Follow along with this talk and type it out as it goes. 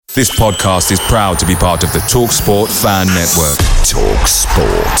This podcast is proud to be part of the TalkSport Fan Network.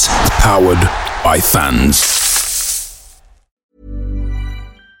 TalkSport. Powered by fans.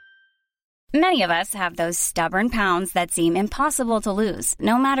 Many of us have those stubborn pounds that seem impossible to lose,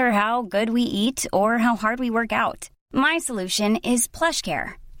 no matter how good we eat or how hard we work out. My solution is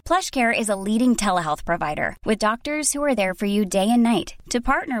PlushCare. PlushCare is a leading telehealth provider with doctors who are there for you day and night to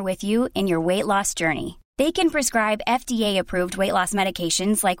partner with you in your weight loss journey. They can prescribe FDA-approved weight loss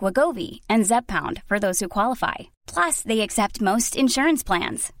medications like Wegovy and Zepbound for those who qualify. Plus, they accept most insurance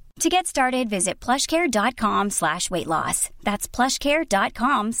plans. To get started, visit plushcare.com/weightloss. That's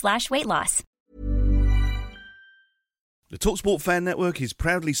plushcare.com/weightloss. The TalkSport Fan Network is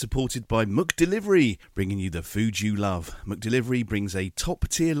proudly supported by McDelivery, bringing you the food you love. McDelivery brings a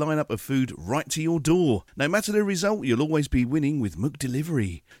top-tier lineup of food right to your door. No matter the result, you'll always be winning with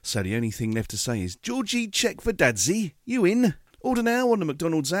McDelivery. So the only thing left to say is, Georgie, check for Dadsy. You in? Order now on the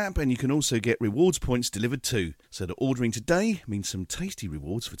McDonald's app, and you can also get rewards points delivered too. So that ordering today means some tasty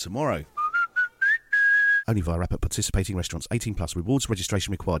rewards for tomorrow. Only via app at participating restaurants. 18 plus. Rewards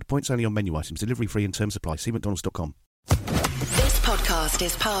registration required. Points only on menu items. Delivery free and terms apply. See mcdonalds.com. This podcast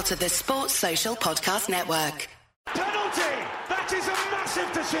is part of the Sports Social Podcast Network. Penalty! That is a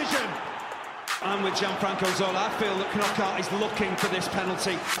massive decision! I'm with Gianfranco Zola. I feel that Knockaert is looking for this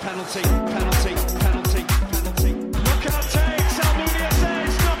penalty. Penalty. Knockaert takes, Almunia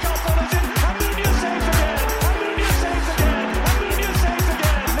saves, Knockaert follows in, Almunia saves again!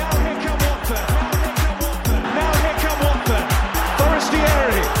 Now here come Watford.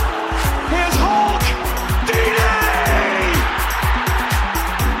 Forestieri. Here's Hawk! Deeney!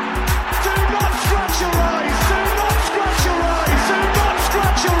 Do not scratch your eyes! Rise!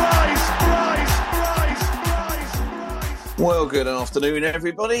 Well, good afternoon,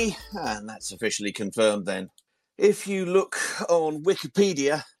 everybody. And that's officially confirmed then. If you look on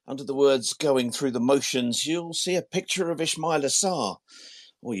Wikipedia, under the words going through the motions, you'll see a picture of Ismaila Sarr.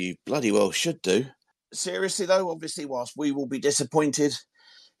 Well, you bloody well should do. Seriously, though, obviously, whilst we will be disappointed,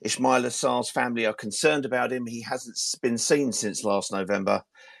 Ismaila Sarr's family are concerned about him. He hasn't been seen since last November.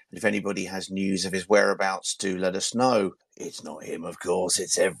 And if anybody has news of his whereabouts, do let us know. It's not him, of course.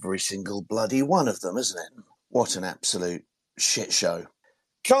 It's every single bloody one of them, isn't it? What an absolute shit show.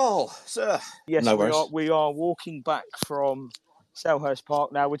 Carl, sir. Yes, no we are walking back from Selhurst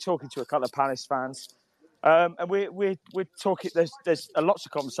Park now. We're talking to a couple of Palace fans. And we're talking, there's lots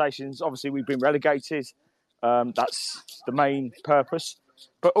of conversations. Obviously, we've been relegated. That's the main purpose.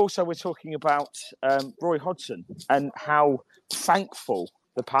 But also we're talking about Roy Hodgson and how thankful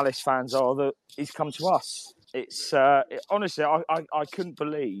the Palace fans are that he's come to us. It's honestly, I couldn't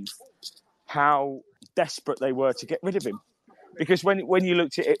believe how desperate they were to get rid of him. Because when you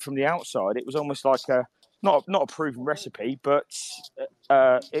looked at it from the outside, it was almost like not a proven recipe, but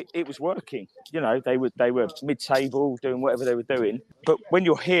it was working. You know, they were mid-table doing whatever they were doing. But when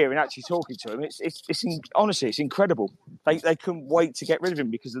you're here and actually talking to him, honestly, it's incredible. They couldn't wait to get rid of him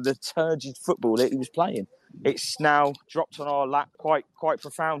because of the turgid football that he was playing. It's now dropped on our lap quite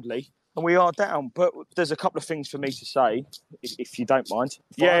profoundly. And we are down, but there's a couple of things for me to say, if you don't mind.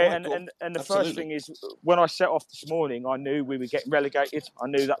 Yeah, and the Absolutely. first thing is, when I set off this morning, I knew we were getting relegated. I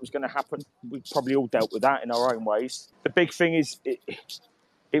knew that was going to happen. We probably all dealt with that in our own ways. The big thing is, it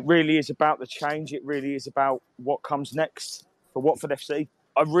really is about the change. It really is about what comes next for Watford FC.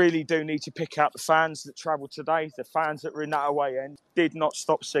 I really do need to pick out the fans that travelled today. The fans that were in that away end did not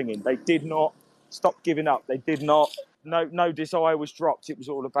stop singing. They did not stop giving up. They did not... No desire was dropped. It was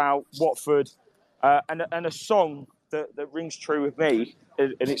all about Watford, and a song that rings true with me.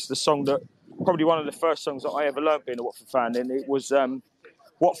 And it's the song that probably one of the first songs that I ever learnt being a Watford fan. And it was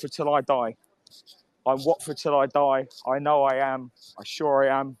 "Watford Till I Die." I'm Watford till I die. I know I am. I sure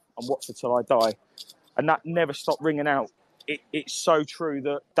I am. I'm Watford till I die. And that never stopped ringing out. It's so true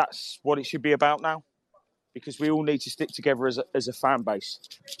that that's what it should be about now. Because we all need to stick together as a fan base.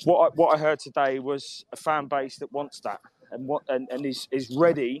 What I heard today was a fan base that wants that and is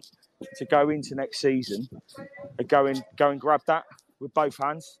ready to go into next season and go and grab that with both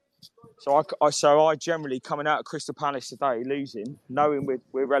hands. So I generally, coming out of Crystal Palace today, losing, knowing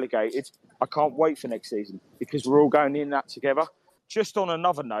we're relegated, I can't wait for next season because we're all going in that together. Just on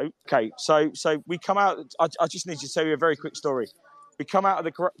another note, okay, so we come out. I just need to tell you a very quick story. We come out of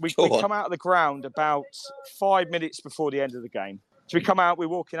the ground about 5 minutes before the end of the game. So we come out, we're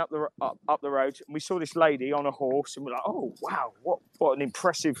walking up the road, and we saw this lady on a horse, and we're like, "Oh wow, what an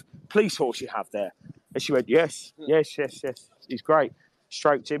impressive police horse you have there!" And she went, "Yes, he's great."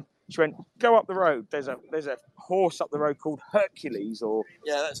 Stroked him. She went, "Go up the road. There's a horse up the road called Hercules, or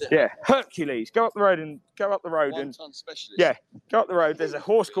that's it. yeah, Hercules. Go up the road and One-ton specialist. yeah, go up the road. There's a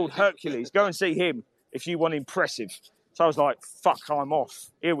horse called Hercules. Go and see him if you want impressive. So I was like, fuck, I'm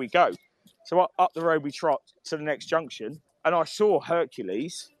off. Here we go. So up the road we trot to the next junction, and I saw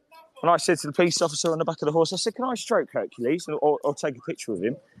Hercules, and I said to the police officer on the back of the horse, I said, can I stroke Hercules or take a picture of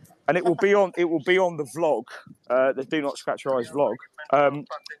him? And it will be on the vlog, the Do Not Scratch Your Eyes vlog.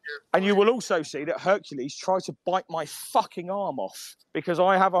 And you will also see that Hercules tried to bite my fucking arm off because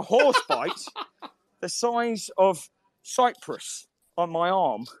I have a horse bite the size of Cyprus on my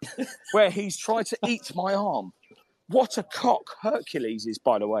arm, where he's tried to eat my arm. What a cock Hercules is,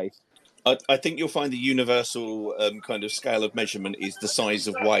 by the way. I think you'll find the universal kind of scale of measurement is the size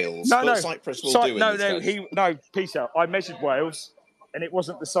of Wales. No, Cyprus will do in this case. Peter. I measured Wales, and it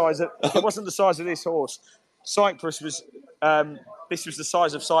wasn't the size of this horse. Cyprus was. This was the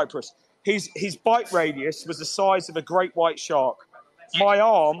size of Cyprus. His bite radius was the size of a great white shark. My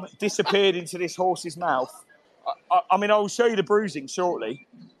arm disappeared into this horse's mouth. I mean, I will show you the bruising shortly,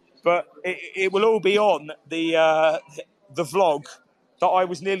 but it will all be on the vlog that I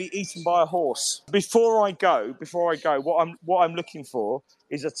was nearly eaten by a horse. Before I go, what I'm looking for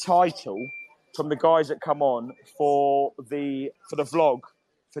is a title from the guys that come on for the vlog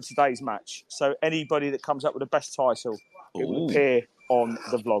for today's match. So anybody that comes up with the best title, it will appear on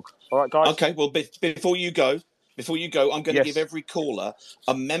the vlog. All right, guys? Okay, well, before you go, I'm going to give every caller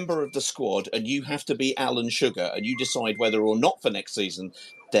a member of the squad, and you have to be Alan Sugar, and you decide whether or not for next season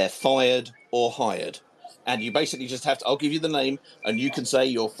they're fired or hired. And you basically just have to, I'll give you the name, and you can say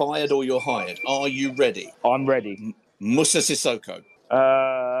you're fired or you're hired. Are you ready? I'm ready. Musa Sissoko.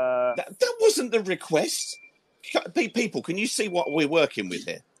 That wasn't the request. People, can you see what we're working with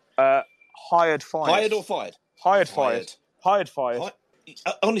here? Hired, fired. Hired or fired? Hired, fired. Hired, fired.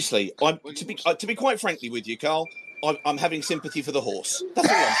 Honestly, to be quite frankly with you, Carl, I'm having sympathy for the horse. That's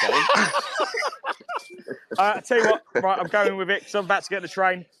all I'm saying. I tell you what, right, I'm going with it because I'm about to get on the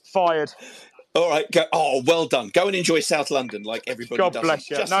train. Fired. All right, go. Oh, well done. Go and enjoy South London like everybody does. God bless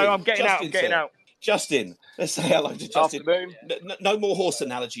you. Justin, no, I'm getting out. Justin, let's say hello to Justin. Afternoon. No more horse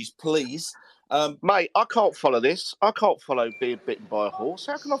analogies, please. Mate, I can't follow this. I can't follow being bitten by a horse.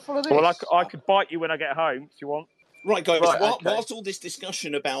 How can I follow this? Well, I could bite you when I get home if you want. Right, guys. Whilst all this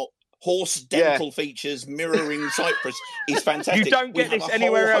discussion about horse dental features mirroring Cyprus is fantastic. You don't get this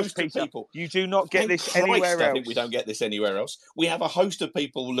anywhere else, Peter. You do not get this anywhere else. We don't get this anywhere else. We have a host of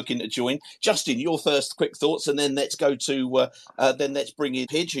people looking to join. Justin, your first quick thoughts, and then let's go to let's bring in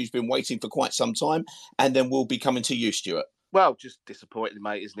Pidge, who's been waiting for quite some time, and then we'll be coming to you, Stuart. Well, just disappointing,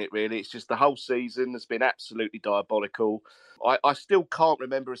 mate, isn't it, really? It's just the whole season has been absolutely diabolical. I still can't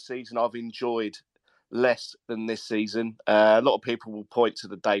remember a season I've enjoyed less than this season. A lot of people will point to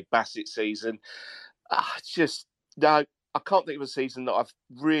the Dave Bassett season. I can't think of a season that I've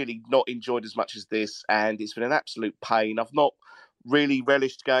really not enjoyed as much as this, and it's been an absolute pain. I've not really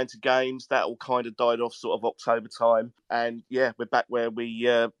relished going to games. That all kind of died off sort of October time, and yeah, we're back where we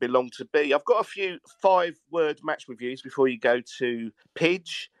belong to be. I've got a few 5-word match reviews before you go to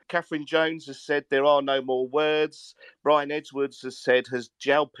Pidge. Catherine Jones has said there are no more words. Brian Edwards has said, has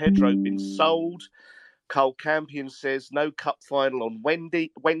João Pedro been sold? Cole Campion says, no cup final on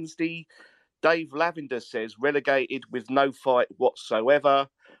Wednesday. Dave Lavender says, relegated with no fight whatsoever.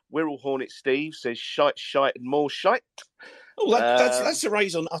 Wirral Hornet Steve says, shite and more shite. Oh, that's a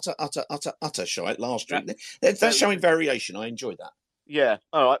raise on utter shite last week. That's showing variation. I enjoyed that. Yeah.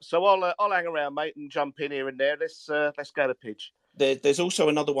 All right. So I'll hang around, mate, and jump in here and there. Let's go to Pidge. There's also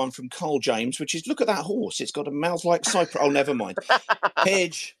another one from Carl James, which is, look at that horse. It's got a mouth like Cyprus. Oh, never mind.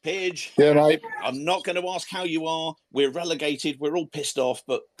 Pidge. Yeah, mate. I'm not going to ask how you are. We're relegated. We're all pissed off.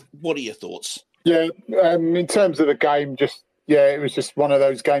 But what are your thoughts? Yeah, in terms of the game, it was just one of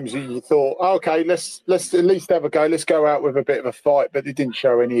those games that you thought, okay, let's at least have a go. Let's go out with a bit of a fight. But they didn't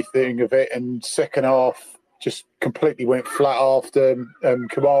show anything of it. And second half just completely went flat after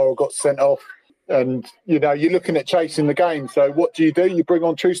Kamara got sent off. And, you're looking at chasing the game. So what do? You bring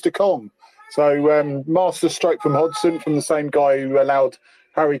on Trooster Kong. So master stroke from Hodgson, from the same guy who allowed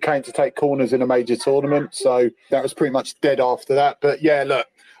Harry Kane to take corners in a major tournament. So that was pretty much dead after that. But, yeah, look,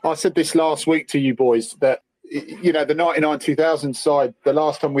 I said this last week to you boys that, the 99-2000 side, the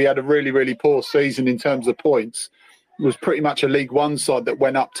last time we had a really, really poor season in terms of points, was pretty much a League One side that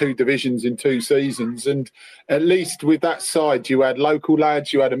went up 2 divisions in 2 seasons. And at least with that side, you had local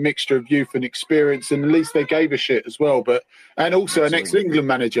lads, you had a mixture of youth and experience, and at least they gave a shit as well. And also an ex-England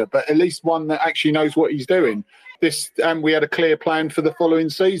manager, but at least one that actually knows what he's doing. And we had a clear plan for the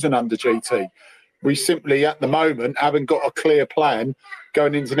following season under GT. We simply, at the moment, haven't got a clear plan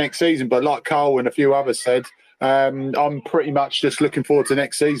going into next season. But like Carl and a few others said, I'm pretty much just looking forward to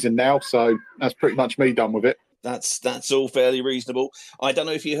next season now. So that's pretty much me done with it. That's all fairly reasonable. I don't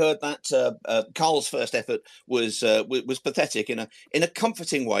know if you heard that. Carl's first effort was pathetic in a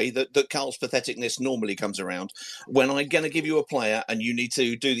comforting way that Carl's patheticness normally comes around. When I'm going to give you a player and you need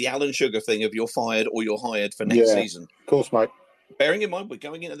to do the Alan Sugar thing of you're fired or you're hired for next season. Of course, mate. Bearing in mind we're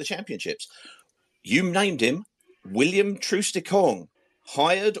going into the championships. You named him William Troost-Ekong.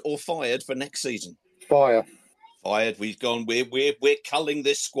 Hired or fired for next season? Fire. Fired. We've gone. We're culling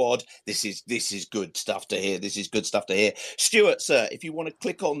this squad. This is good stuff to hear. This is good stuff to hear. Stuart, sir, if you want to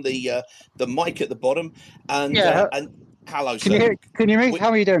click on the mic at the bottom and hello, sir. Can you hear me? How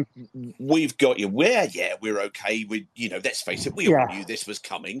are you doing? We've got you. We're okay. Let's face it. We all knew this was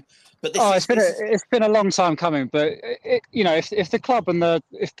coming. But it's been a long time coming. But if the club and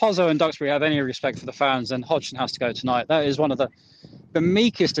if Pozzo and Duxbury have any respect for the fans, then Hodgson has to go tonight. That is one of the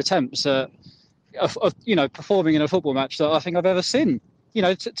meekest attempts at of performing in a football match that I think I've ever seen.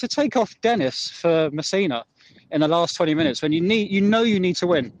 To take off Dennis for Messina in the last 20 minutes when you need to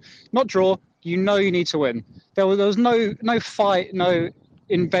win, not draw. You need to win. There was no fight, no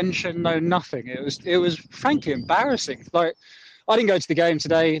invention, no nothing. It was frankly embarrassing. Like, I didn't go to the game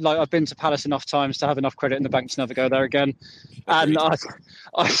today. Like, I've been to Palace enough times to have enough credit in the bank to never go there again. And I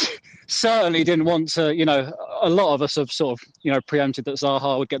certainly didn't want to, a lot of us have sort of, preempted that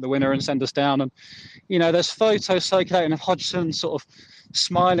Zaha would get the winner and send us down. And, there's photos circulating of Hodgson sort of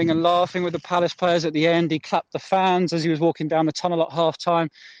smiling and laughing with the Palace players at the end. He clapped the fans as he was walking down the tunnel at half time.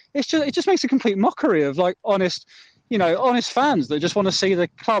 It just makes a complete mockery of honest fans that just want to see the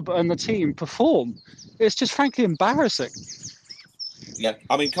club and the team perform. It's just frankly embarrassing. Yeah,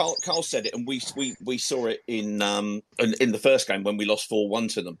 I mean, Carl said it, and we saw it in the first game when we lost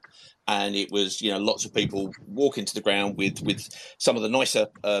 4-1 to them, and it was lots of people walking to the ground with some of the nicer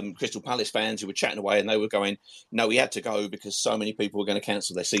Crystal Palace fans who were chatting away, and they were going, "No, he had to go because so many people were going to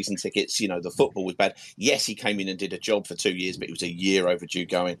cancel their season tickets. The football was bad. Yes, he came in and did a job for 2 years, but it was a year overdue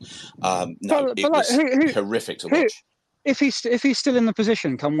going. It was horrific to watch." If he's still in the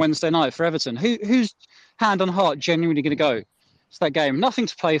position come Wednesday night for Everton, who's hand on heart genuinely going to go? It's that game. Nothing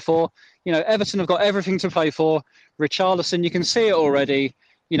to play for. Everton have got everything to play for. Richarlison, you can see it already.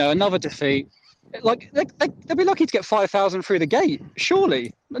 Another defeat. Like, they'd be lucky to get 5,000 through the gate,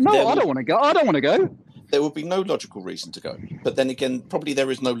 surely. No, I don't want to go. I don't want to go. There would be no logical reason to go. But then again, probably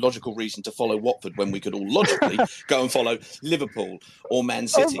there is no logical reason to follow Watford when we could all logically go and follow Liverpool or Man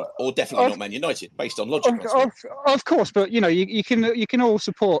City or definitely not Man United, based on logic. Of course, but you can all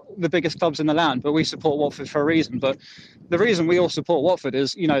support the biggest clubs in the land, but we support Watford for a reason. But the reason we all support Watford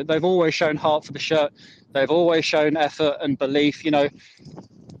is, they've always shown heart for the shirt. They've always shown effort and belief,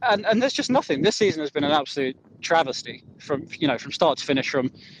 and there's just nothing. This season has been an absolute travesty from start to finish,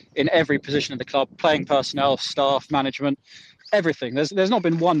 from in every position of the club, playing personnel, staff, management, everything. There's not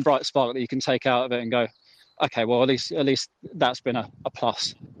been one bright spark that you can take out of it and go, okay, well, at least that's been a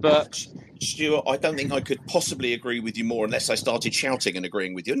plus. But Stuart, I don't think I could possibly agree with you more unless I started shouting and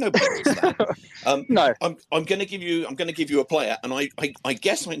agreeing with you. Nobody does that. No, I'm going to give you a player, and I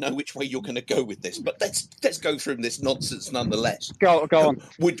guess I know which way you're going to go with this. But let's go through this nonsense nonetheless. Go on.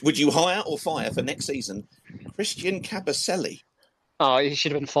 Would you hire or fire for next season Christian Kabasele? Oh, he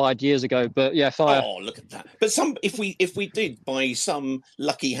should have been fired years ago, but yeah, fire. Oh, look at that! But if we did by some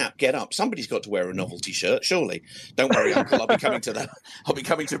lucky hap get up, somebody's got to wear a novelty shirt, surely. Don't worry, Uncle. I'll be coming to that. I'll be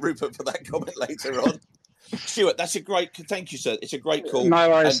coming to Rupert for that comment later on. Stuart, that's a great. Thank you, sir. It's a great call. No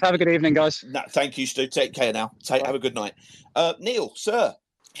worries. Have a good evening, guys. No, thank you, Stu. Take care now. Have a good night. Neil, sir.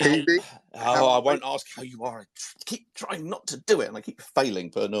 I won't ask how you are. I keep trying not to do it, and I keep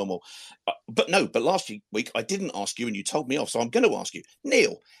failing per normal. But last week I didn't ask you, and you told me off, so I'm going to ask you.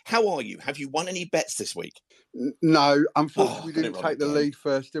 Neil, how are you? Have you won any bets this week? No, unfortunately, we didn't take the lead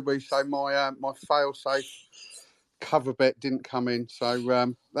first, did we? So my fail-safe cover bet didn't come in. So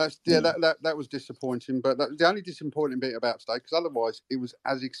that was disappointing. But the only disappointing bit about today, because otherwise it was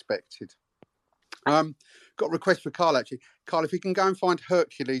as expected. Got a request for Carl, actually. Carl, if you can go and find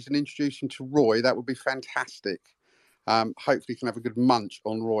Hercules and introduce him to Roy, that would be fantastic. Hopefully he can have a good munch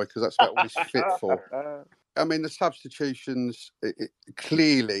on Roy, because that's about all he's fit for. I mean, the substitutions,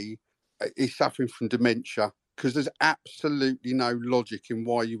 clearly, he's suffering from dementia, because there's absolutely no logic in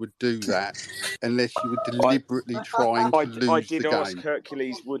why you would do that unless you were deliberately trying to lose the game. I did ask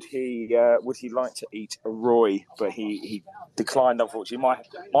Hercules, would he like to eat a Roy, but he declined, unfortunately.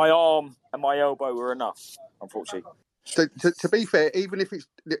 My arm and my elbow were enough, unfortunately. So, to be fair, even if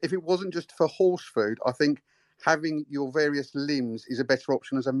it wasn't just for horse food, I think having your various limbs is a better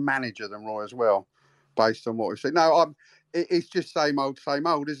option as a manager than Roy as well. based on what we've seen. No, it's just same old,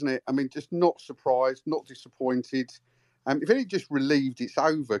 isn't it? I mean, just not surprised, not disappointed. If it just relieved, it's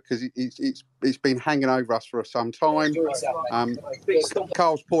over because it's been hanging over us for some time.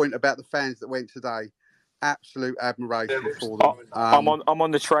 Carl's point about the fans that went today, absolute admiration for them. I'm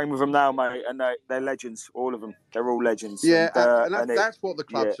on the train with them now, mate, and they're legends, all of them. They're all legends. Yeah, and that's what the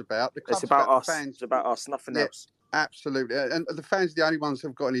club's about. The club's it's about us. Fans. It's about us, nothing else. Absolutely, and the fans are the only ones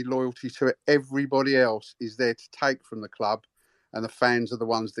who've got any loyalty to it. Everybody else is there to take from the club, and the fans are the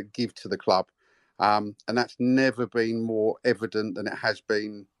ones that give to the club. And that's never been more evident than it has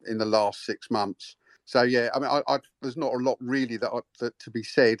been in the last 6 months. So, yeah, I mean, there's not a lot really that to be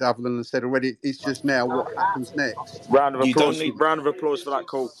said other than said already. It's just now what happens next. Round of applause for that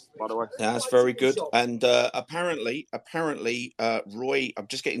call, by the way. Yeah, that's very good. And apparently, Roy, I'm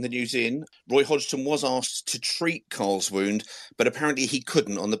just getting the news in, Roy Hodgson was asked to treat Carl's wound, but apparently he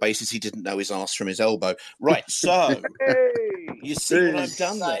couldn't on the basis he didn't know his arse from his elbow. Right, so... You see what I've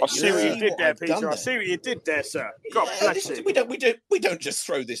done there? I see what you did there, Peter. I see what you did there, sir. God bless you. We don't just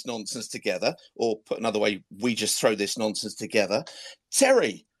throw this nonsense together, or put another way, we just throw this nonsense together.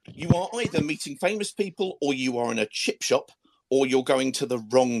 Terry, you are either meeting famous people, or you are in a chip shop, or you're going to the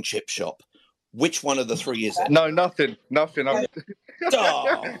wrong chip shop. Which one of the three is it? No, nothing. Let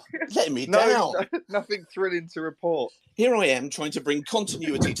me down. Nothing thrilling to report. Here I am trying to bring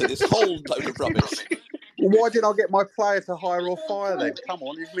continuity to this whole load of rubbish. Why did I get my player to hire or fire then? Come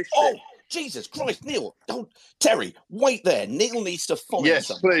on, you've missed it. Jesus Christ, Neil. Terry, wait there. Neil needs to fire Yes,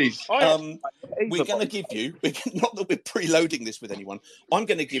 something. please. We're going to give you, not that we're preloading this with anyone, I'm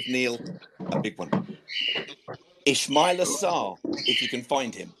going to give Neil a big one. Ismail Assar, if you can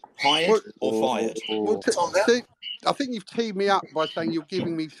find him. Hired or fired? See, I think you've teed me up by saying you're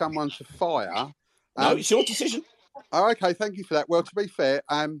giving me someone to fire. No, it's your decision. Oh, okay, thank you for that. Well, to be fair,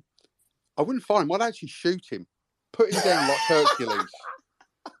 I wouldn't fire him. I'd actually shoot him. Put him down like Hercules.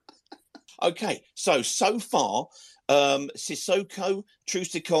 Okay, so far, Sissoko,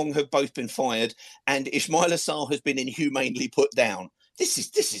 Troost-Ekong have both been fired, and Ismail Assar has been inhumanely put down. This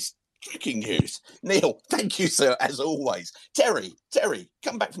is tricking news. Neil, thank you, sir, as always. Terry,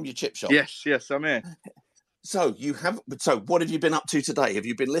 come back from your chip shop. Yes, I'm here. So what have you been up to today? Have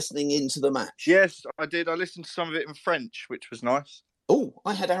you been listening into the match? Yes, I did. I listened to some of it in French, which was nice. Oh,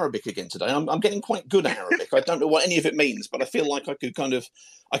 I had Arabic again today. I'm getting quite good at Arabic. I don't know what any of it means, but I feel like I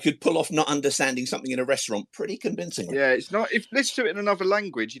could pull off not understanding something in a restaurant pretty convincingly. Yeah, it's not. If listen to it in another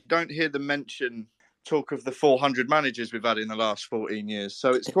language, you don't hear them talk of the 400 managers we've had in the last 14 years.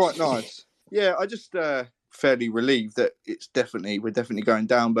 So it's quite nice. Yeah, I just fairly relieved that we're definitely going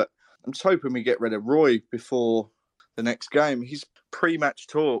down. But I'm just hoping we get rid of Roy before the next game. His pre-match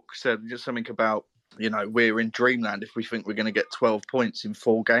talk said just something about, we're in dreamland if we think we're going to get 12 points in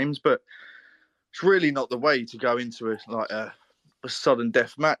 4 games. But it's really not the way to go into a sudden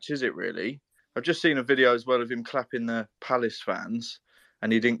death match, is it really? I've just seen a video as well of him clapping the Palace fans,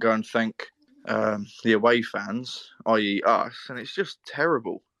 and he didn't go and thank the away fans, i.e. us, and it's just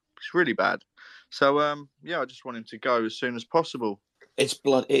terrible. It's really bad. So, I just want him to go as soon as possible. It's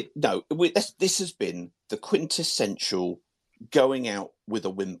blood. This has been the quintessential going out with a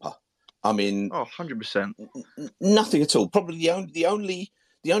whimper. I mean, 100%. Nothing at all. Probably the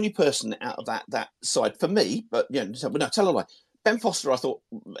only person out of that side for me. But no, tell a lie. Ben Foster, I thought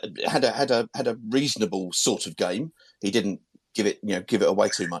had a reasonable sort of game. He didn't give it away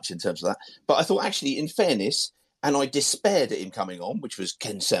too much in terms of that. But I thought actually, in fairness, and I despaired at him coming on, which was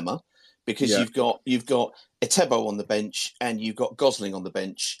Ken Sema, because you've got Etebo on the bench and you've got Gosling on the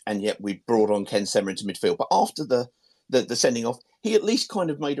bench, and yet we brought on Ken Sema into midfield. But after the sending off, he at least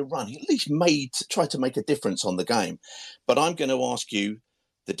kind of made a run. He at least tried to make a difference on the game. But I'm going to ask you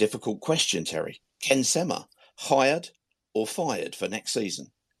the difficult question, Terry. Ken Sema, hired or fired for next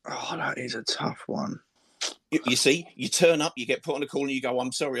season? Oh, that is a tough one. You see, you turn up, you get put on a call, and you go,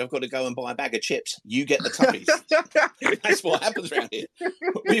 "I'm sorry, I've got to go and buy a bag of chips." You get the toughies. That's what happens around here.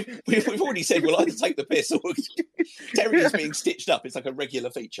 We've already said we'll either take the piss or Terry is being stitched up. It's like a regular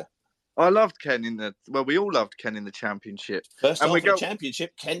feature. I loved Ken we all loved Ken in the Championship. First half of the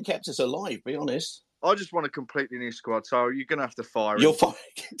Championship, Ken kept us alive, be honest. I just want a completely new squad, so you're going to have to fire him. You're firing.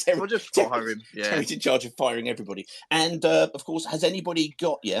 We'll just fire him. Yeah. Terry's in charge of firing everybody. And, of course, has anybody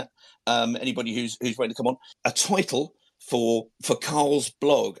got yet, anybody who's ready to come on, a title for Carl's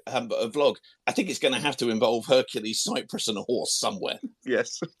vlog? I think it's going to have to involve Hercules, Cyprus and a horse somewhere.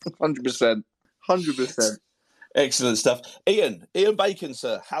 Yes, 100%. 100%. Excellent stuff. Ian Bacon,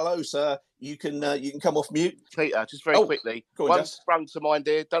 sir. Hello, sir. You can come off mute. Peter, just very quickly. One sprung to mind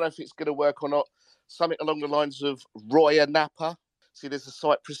here. Don't know if it's going to work or not. Something along the lines of Roya Napa. See, there's a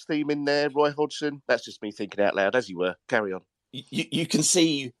Cyprus theme in there, Roy Hodgson. That's just me thinking out loud, as you were. Carry on. You can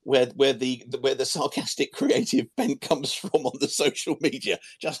see where the sarcastic creative bent comes from on the social media.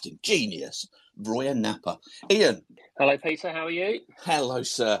 Justin, genius. Roy and Napa. Ian. Hello, Peter. How are you? Hello,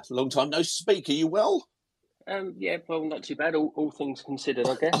 sir. Long time no speak. Are you well? Yeah, well, not too bad. All things considered,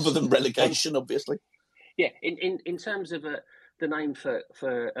 I guess. Other than relegation, obviously. Yeah. In terms of the name for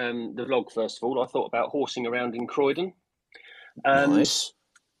the vlog, first of all, I thought about horsing around in Croydon. Nice.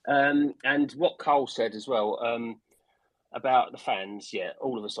 And what Cole said as well. About the fans, yeah,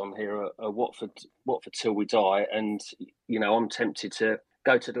 all of us on here are Watford till we die, and I'm tempted to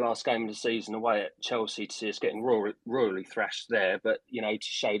go to the last game of the season away at Chelsea to see us getting royally thrashed there, but to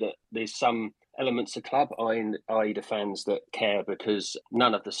show that there's some elements of club, i.e. the fans that care, because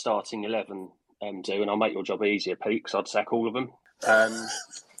none of the starting 11 do, and I'll make your job easier, Pete, because I'd sack all of them.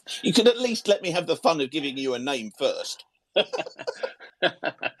 You could at least let me have the fun of giving you a name first. But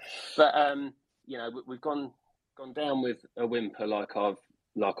we've gone down with a whimper, like I've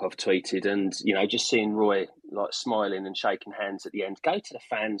tweeted, and just seeing Roy like smiling and shaking hands at the end. Go to the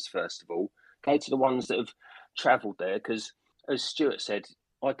fans first of all. Go to the ones that have travelled there, because as Stuart said,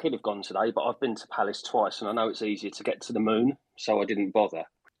 I could have gone today, but I've been to Palace twice, and I know it's easier to get to the moon, so I didn't bother.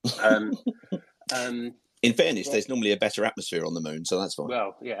 In fairness, there's normally a better atmosphere on the moon, so that's fine.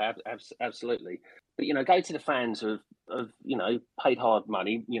 Well, yeah, absolutely. But go to the fans who have paid hard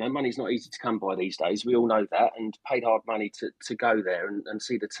money. Money's not easy to come by these days. We all know that, and paid hard money to go there and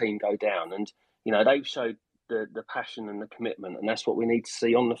see the team go down. And they've showed the passion and the commitment, and that's what we need to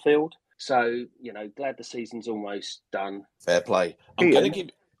see on the field. So glad the season's almost done. Fair play. I'm going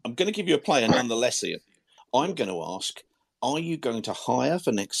to give you a player nonetheless, Ian. I'm going to ask: are you going to hire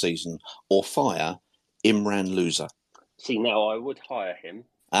for next season or fire Imran Loser? See, now I would hire him.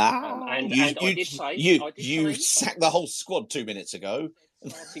 I did say you sacked the whole squad 2 minutes ago.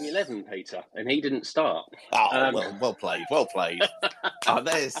 Starting 11, Peter, and he didn't start. Well played.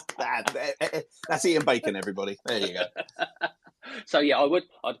 There's that. That's Ian Bacon, everybody. There you go. So yeah,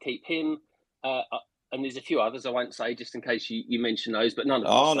 I'd keep him. And there's a few others I won't say, just in case you mention those, but none of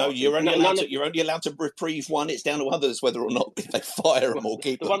them. Oh no, you're only allowed to reprieve one. It's down to others whether or not they fire them or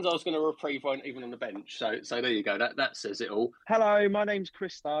keep them. The ones I was going to reprieve weren't even on the bench, so there you go. That says it all. Hello, my name's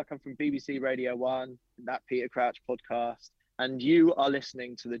Chris Stark. I'm from BBC Radio 1, that Peter Crouch podcast, and you are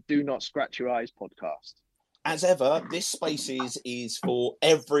listening to the Do Not Scratch Your Eyes podcast. As ever, this space is for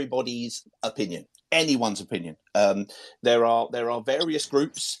everybody's opinion, anyone's opinion. There are various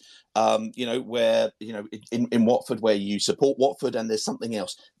groups. Where in Watford where you support Watford, and there's something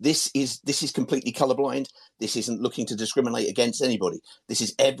else. This is completely colourblind. This isn't looking to discriminate against anybody. This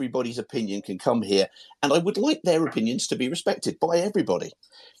is everybody's opinion can come here, and I would like their opinions to be respected by everybody.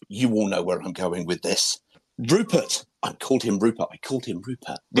 You all know where I'm going with this. Rupert, I called him Rupert.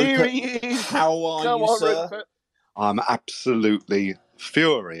 Rupert, here he is. How are you, sir? Rupert. I'm absolutely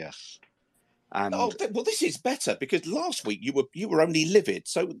furious. And well, this is better, because last week you were only livid.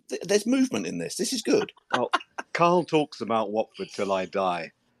 So there's movement in this. This is good. Well, Carl talks about Watford till I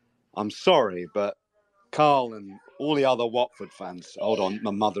die. I'm sorry, but Carl and all the other Watford fans. Hold on,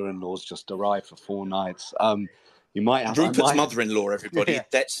 my mother-in-law's just arrived for 4 nights. You might have Rupert's mother-in-law. Everybody,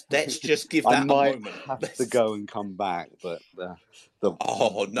 yeah. Let's just give that a moment. I might have to go and come back, but no. The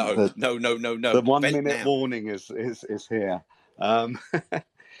 1 minute warning is here.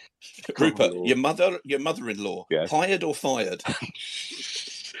 Rupert, your mother-in-law, yes. Hired or fired?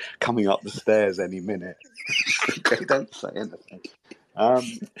 Coming up the stairs any minute. Okay, don't say anything.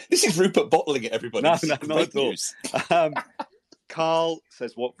 This is Rupert bottling it, everybody. No, not at all. Carl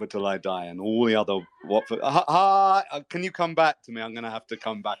says Watford till I die, and all the other Watford. Can you come back to me? I'm going to have to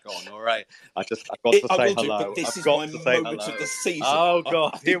come back on. All right. I've got to say hello. This is my moment of the season. Oh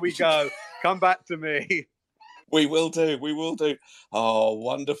God, here we go. Come back to me. We will do. Oh,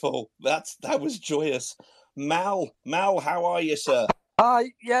 wonderful. That was joyous. Mal, how are you, sir?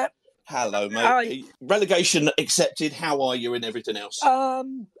 Hi, yeah. Hello, mate. Hi. Relegation accepted. How are you and everything else?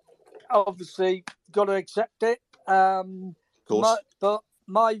 Obviously, got to accept it. Of course. But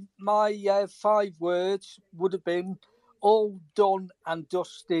my 5 words would have been all done and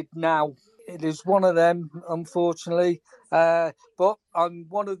dusted now. It is one of them, unfortunately. But I'm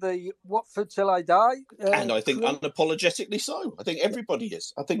one of the Watford till I die. And I think unapologetically so. I think everybody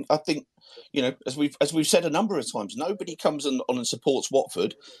is. I think as we've said a number of times, nobody comes on and supports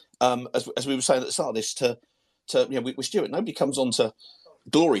Watford. As we were saying at the start of this, with Stuart, nobody comes on to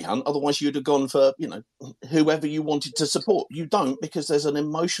glory hunt. Otherwise, you'd have gone for whoever you wanted to support. You don't, because there's an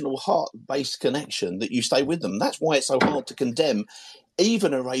emotional, heart-based connection that you stay with them. That's why it's so hard to condemn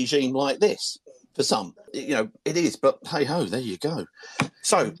even a regime like this. For some, it is. But hey ho, there you go.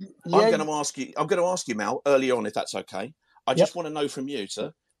 So Yeah. I'm going to ask you, Mal, early on, if that's okay. I just want to know from you,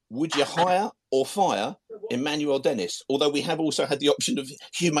 sir. Would you hire or fire Emmanuel Dennis? Although we have also had the option of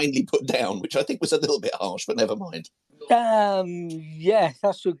humanely put down, which I think was a little bit harsh, but never mind. Yeah,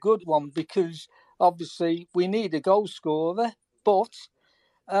 that's a good one, because obviously we need a goal scorer, but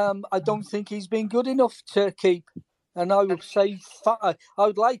I don't think he's been good enough to keep. And I would say I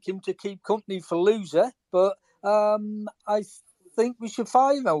would like him to keep company for Loser, but I think we should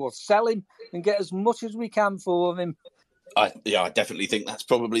fire him or sell him and get as much as we can for him. I definitely think that's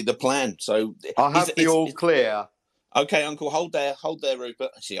probably the plan. So I have the all clear. Okay, Uncle, hold there, Rupert.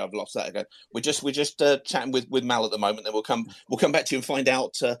 See, I've lost that again. We're just chatting with Mal at the moment. Then we'll come back to you and find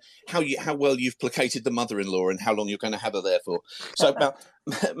out how well you've placated the mother-in-law and how long you're going to have her there for. So,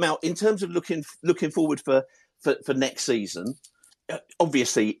 Mal, in terms of looking forward for next season,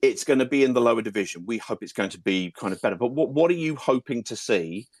 obviously it's going to be in the lower division. We hope it's going to be kind of better. But what are you hoping to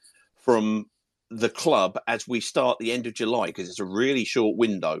see from the club as we start the end of July? Because it's a really short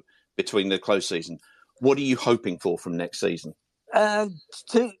window between the close season. What are you hoping for from next season?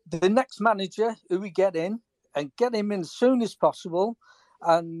 To the next manager who we get in, and get him in as soon as possible,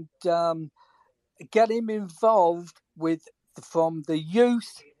 and get him involved from the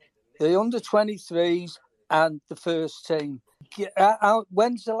youth, the under-23s, and the first team.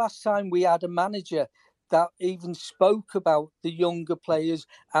 When's the last time we had a manager that even spoke about the younger players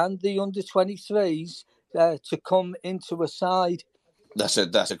and the under-23s to come into a side? That's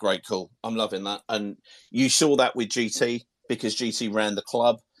a great call. I'm loving that. And you saw that with GT, because GT ran the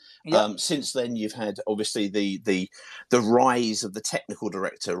club. Yep. Since then, you've had obviously the rise of the technical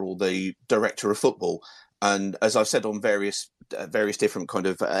director or the director of football. And as I've said on various different kind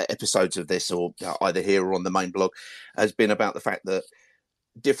of episodes of this, or either here or on the main blog, has been about the fact that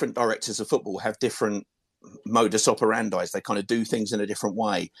different directors of football have different modus operandi. They kind of do things in a different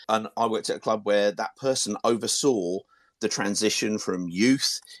way. And I worked at a club where that person oversaw the transition from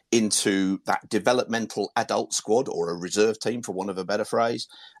youth into that developmental adult squad, or a reserve team, for want of a better phrase,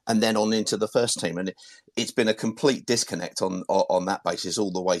 and then on into the first team. And it's been a complete disconnect on that basis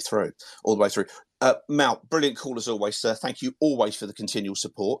all the way through. Mal, brilliant call as always, sir. Thank you always for the continual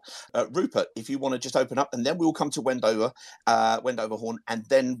support. Rupert, if you want to just open up, and then we'll come to Wendover Horn, and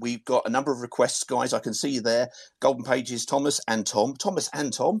then we've got a number of requests, guys. I can see you there. Golden Pages, Thomas and Tom,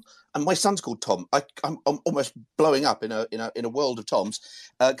 and my son's called Tom. I'm almost blowing up in a world of Toms.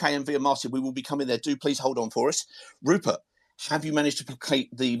 KMV and Martin, we will be coming there. Do please hold on for us. Rupert, have you managed to placate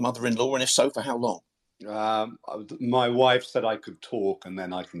the mother-in-law, and if so, for how long? My wife said I could talk and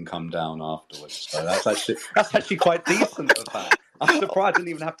then I can come down afterwards. So that's actually quite decent of her. I'm surprised I didn't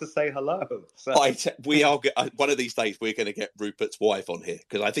even have to say hello. So. We are one of these days we're going to get Rupert's wife on here,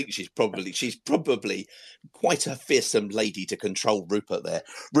 because I think she's probably quite a fearsome lady to control Rupert there.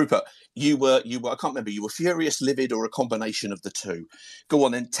 Rupert, you were I can't remember, you were furious, livid, or a combination of the two. Go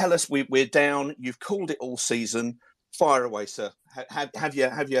on then, tell us. We're down. You've called it all season. Fire away, sir. Have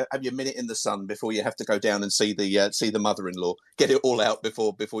your minute in the sun before you have to go down and see the mother-in-law. Get it all out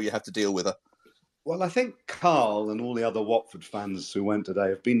before you have to deal with her. Well, I think Carl and all the other Watford fans who went today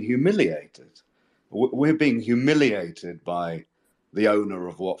have been humiliated. We're being humiliated by the owner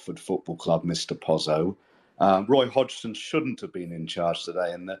of Watford Football Club, Mr. Pozzo. Roy Hodgson shouldn't have been in charge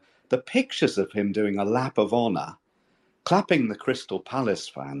today, and the pictures of him doing a lap of honour, clapping the Crystal Palace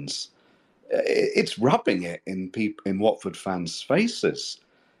fans. It's rubbing it in Watford fans' faces.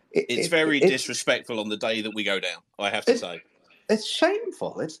 It's very disrespectful on the day that we go down, I have to say. It's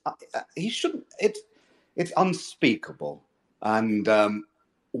shameful. He shouldn't. It's unspeakable. And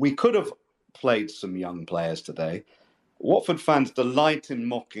we could have played some young players today. Watford fans delight in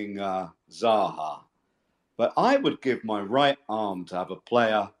mocking Zaha, but I would give my right arm to have a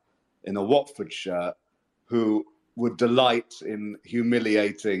player in a Watford shirt who would delight in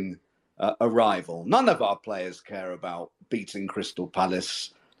humiliating a rival. None of our players care about beating Crystal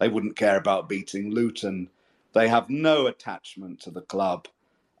Palace. They wouldn't care about beating Luton. They have no attachment to the club.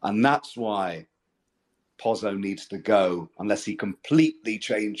 And that's why Pozzo needs to go unless he completely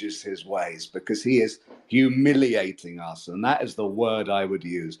changes his ways, because he is humiliating us. And that is the word I would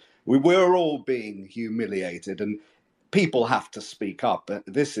use. We're all being humiliated, and people have to speak up.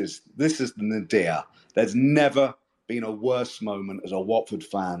 This is the nadir. There's never been a worse moment as a Watford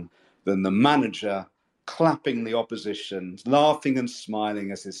fan than the manager clapping the opposition, laughing and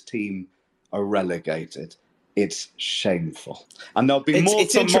smiling as his team are relegated. It's shameful. And there'll be more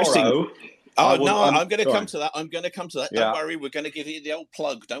tomorrow. Oh, no, I'm going to come to that. Yeah. Don't worry, we're going to give you the old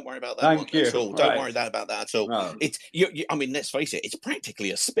plug. Don't worry about that Thank you. at all. Don't worry about that at all. No. I mean, let's face it, it's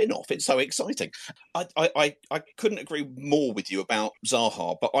practically a spin-off. It's so exciting. I couldn't agree more with you about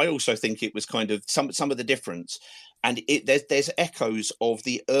Zaha, but I also think it was kind of some of the difference. And there's echoes of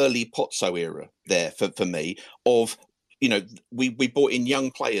the early Pozzo era there for me of, we bought in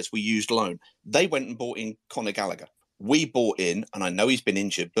young players, we used loan. They went and bought in Conor Gallagher. We bought in, and I know he's been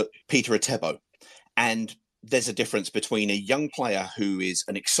injured, but Peter Etebo. And there's a difference between a young player who is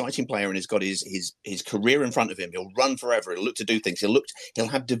an exciting player and has got his career in front of him. He'll run forever. He'll look to do things. He'll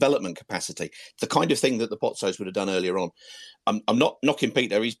have development capacity. The kind of thing that the Pozzos would have done earlier on. I'm not knocking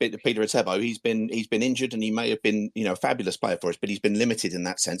Peter. Peter Etebo. He's been injured, and he may have been a fabulous player for us, but he's been limited in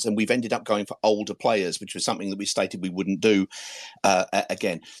that sense. And we've ended up going for older players, which was something that we stated we wouldn't do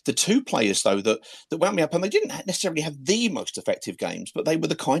again. The two players though that wound me up, and they didn't necessarily have the most effective games, but they were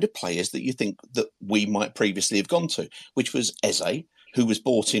the kind of players that you think that we might previously have gone to, which was Eze, who was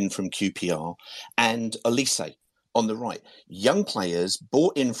bought in from QPR, and Elise on the right. Young players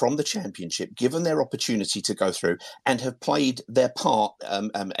bought in from the Championship, given their opportunity to go through, and have played their part.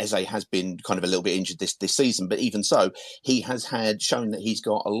 Eze has been kind of a little bit injured this season, but even so, he has shown that he's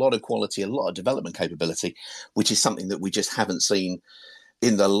got a lot of quality, a lot of development capability, which is something that we just haven't seen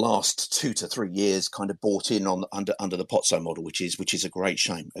in the last 2 to 3 years, kind of bought in under the Pozzo model, which is a great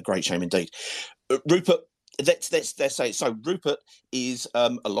shame indeed. Rupert, let's say it. So Rupert is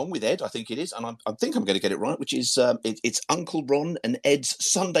along with Ed, I think it is, and I think I'm going to get it right, which is it's Uncle Ron and Ed's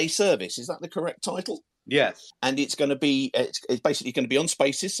Sunday Service. Is that the correct title? Yes. And it's going to be it's basically going to be on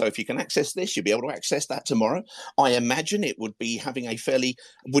Spaces. So if you can access this, you'll be able to access that tomorrow. I imagine it would be having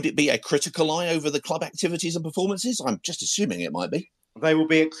would it be a critical eye over the club activities and performances? I'm just assuming it might be. They will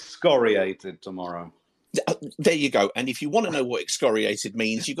be excoriated tomorrow. There you go. And if you want to know what excoriated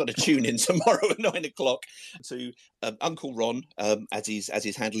means, you've got to tune in tomorrow at 9:00 to Uncle Ron, as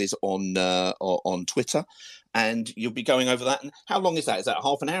his handle is on Twitter, and you'll be going over that. And how long is that? Is that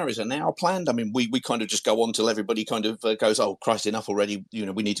half an hour? Is it an hour planned? I mean, we kind of just go on till everybody kind of goes, oh Christ, enough already.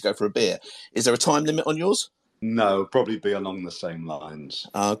 We need to go for a beer. Is there a time limit on yours? No, probably be along the same lines.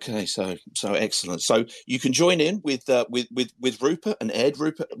 Okay, so excellent. So you can join in with Rupert and Ed.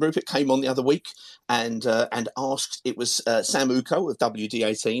 Rupert came on the other week and asked. It was Sam Uko of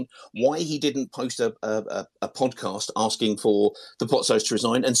WD18 why he didn't post a podcast asking for the Pozzos to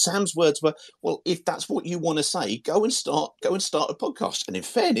resign. And Sam's words were, "Well, if that's what you want to say, go and start a podcast." And in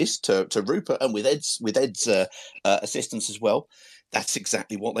fairness to Rupert and with Ed's assistance as well, that's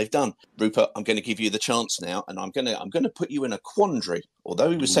exactly what they've done. Rupert, I'm going to give you the chance now, and I'm going to put you in a quandary.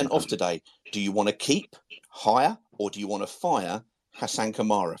 Although he was sent off today, do you want to keep, hire, or do you want to fire Hassan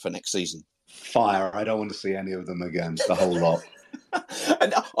Kamara for next season? Fire. I don't want to see any of them again. The whole lot.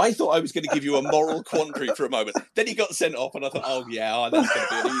 And I thought I was going to give you a moral quandary for a moment. Then he got sent off, and I thought, that's going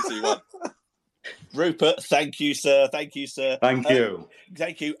to be an easy one. Rupert, thank you, sir. Thank you.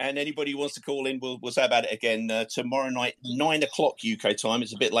 Thank you. And anybody who wants to call in, we'll say about it again tomorrow night, 9:00 UK time.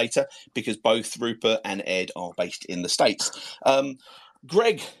 It's a bit later because both Rupert and Ed are based in the States.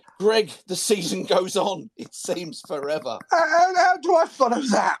 Greg, the season goes on. It seems forever. How do I follow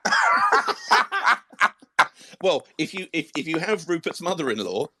that? Well, if you have Rupert's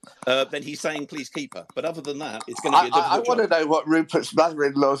mother-in-law, then he's saying please keep her. But other than that, it's going to be a difficult I want to know what Rupert's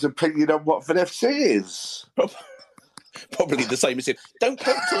mother-in-law's opinion on Watford FC is. Probably the same as him. Don't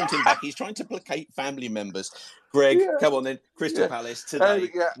taunt him back. He's trying to placate family members. Greg, come on then. Crystal Palace today.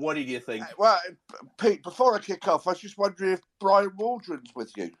 What did you think? Well, Pete, before I kick off, I was just wondering if Brian Waldron's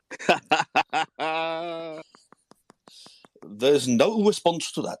with you. There's no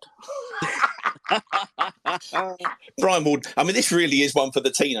response to that. Brian Ward. I mean, this really is one for the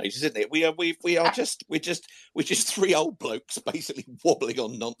teenagers, isn't it? We're just three old blokes basically wobbling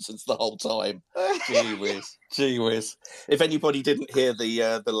on nonsense the whole time. Gee whiz. If anybody didn't hear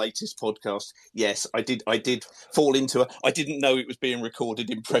the latest podcast, yes, I did fall into I didn't know it was being recorded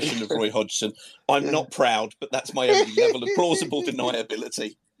impression of Roy Hodgson. I'm not proud, but that's my only level of plausible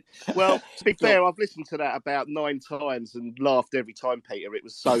deniability. Well, to be fair, I've listened to that about 9 times and laughed every time, Peter. It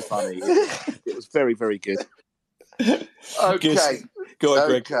was so funny. It was very, very good. Okay. Go on,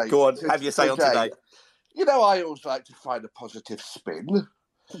 Greg. Okay. Go on. Have your say on today. I always like to find a positive spin.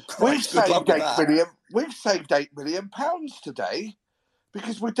 We've saved £8 million today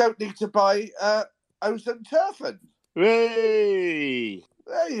because we don't need to buy Ozan Turfan. Hey!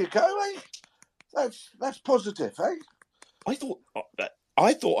 There you go, eh? That's positive, eh? I thought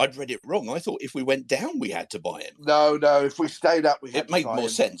I thought I'd read it wrong. I thought if we went down, we had to buy him. No, if we stayed up, we had to buy him. It made more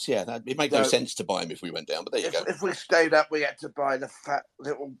sense, yeah. It made no sense to buy him if we went down, but there you go. If we stayed up, we had to buy the fat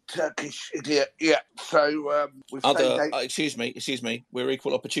little Turkish idiot. Yeah, so we've excuse me. We're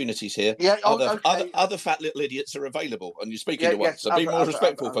equal opportunities here. Yeah, other fat little idiots are available, and you're speaking to one, so be more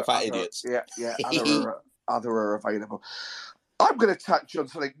respectful for fat idiots. Yeah, other are available. I'm going to touch on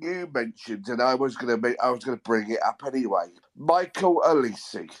something you mentioned, and I was going to bring it up anyway. Michael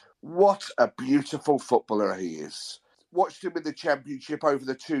Olise, what a beautiful footballer he is. Watched him in the Championship over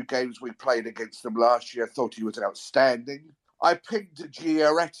the 2 games we played against them last year. Thought he was outstanding. I pinged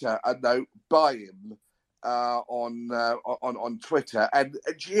Giaretta a note by him on Twitter, and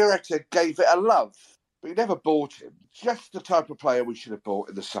Giaretta gave it a love. But he never bought him. Just the type of player we should have bought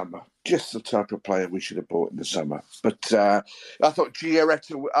in the summer. But I thought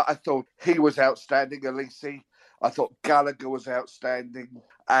Giaretta, I thought he was outstanding, Olise. I thought Gallagher was outstanding.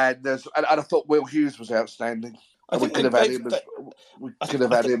 And I thought Will Hughes was outstanding. We could have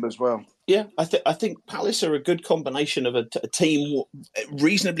had him as well. Yeah, I think Palace are a good combination of a team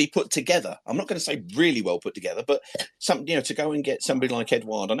reasonably put together. I'm not going to say really well put together, but to go and get somebody like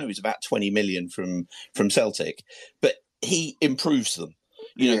Edouard. I know he's about 20 million from Celtic, but he improves them.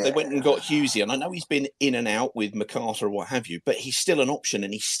 They went and got Hughesy, and I know he's been in and out with MacArthur or what have you, but he's still an option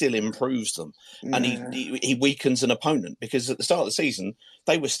and he still improves them. Yeah. And he weakens an opponent, because at the start of the season,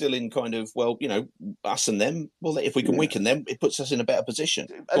 they were still in kind of, us and them. Well, if we can weaken them, it puts us in a better position.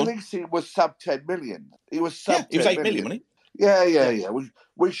 At least he was sub 10 million. He was sub 10 he was 8 million, wasn't he? Yeah.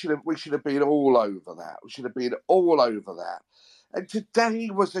 We should have been all over that. And today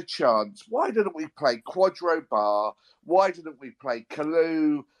was a chance. Why didn't we play Quadro Bar? Why didn't we play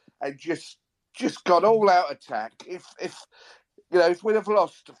Kalou and just got all out attack? If we'd have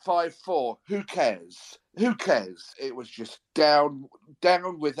lost 5-4, who cares? It was just down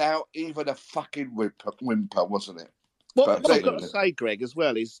without even a fucking whimper, wasn't it? What I've got to say, Greg, as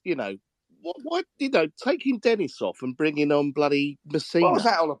well is, what taking Dennis off and bringing on bloody Messina. What was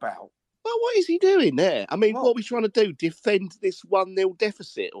that all about? Well, what is he doing there? I mean, what are we trying to do? Defend this 1-0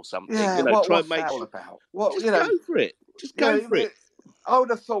 deficit or something? Yeah, try what's and make that all about? Go for it. Just go for it. I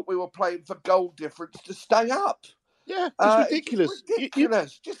would have thought we were playing for goal difference to stay up. Yeah, it's ridiculous. It's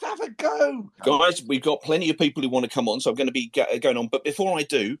ridiculous. Just have a go. Guys, we've got plenty of people who want to come on, so I'm going to be going on. But before I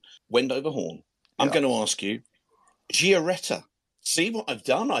do, Wendover Horn, I'm going to ask you, Giaretta, see what I've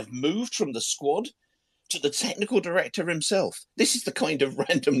done? I've moved from the squad to the technical director himself. This is the kind of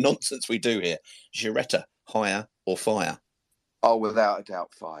random nonsense we do here. Giaretta, hire or fire? Oh, without a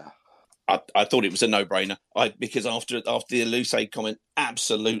doubt, fire. I thought it was a no-brainer. Because after the Olise comment,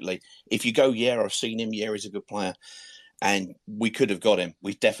 absolutely. If you go, I've seen him. He's a good player, and we could have got him.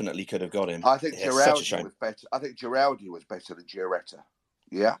 We definitely could have got him. I think Giraldi was better. I think Giraldi was better than Giaretta.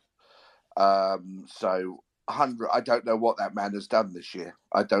 Yeah. So 100. I don't know what that man has done this year.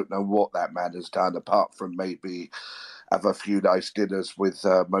 I don't know what that man has done apart from maybe have a few nice dinners with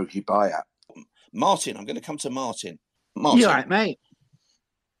Moki Bayat. Martin, I'm going to come to Martin. You all right, mate?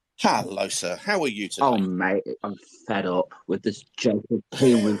 Hello, sir. How are you today? Oh, mate, I'm fed up with this joking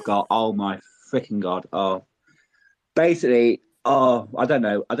team we've got. Oh, my freaking God. Oh, basically, I don't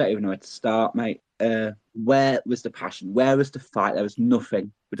know. I don't even know where to start, mate. Where was the passion? Where was the fight? There was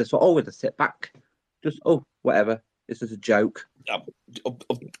nothing. We just thought, we'll just sit back. Just, whatever. This is a joke.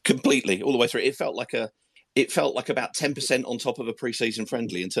 Completely, all the way through. It felt like about 10% on top of a pre-season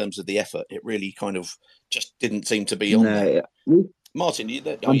friendly in terms of the effort. It really kind of just didn't seem to be on there. Martin, you're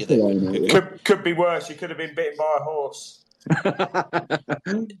there. Could be worse. You could have been bitten by a horse.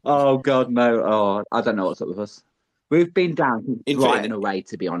 Oh, God, no. Oh, I don't know what's up with us. We've been down right in a way,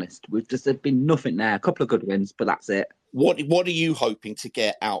 to be honest. There's been nothing there. A couple of good wins, but that's it. What are you hoping to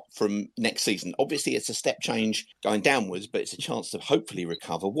get out from next season? Obviously, it's a step change going downwards, but it's a chance to hopefully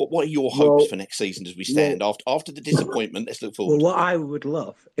recover. What are your hopes for next season as we stand after the disappointment? Let's look forward. Well, what I would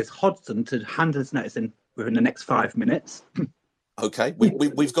love is Hodgson to hand us notice in within the next 5 minutes. Okay,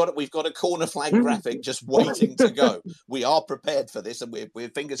 we've got a corner flag graphic just waiting to go. We are prepared for this, and we're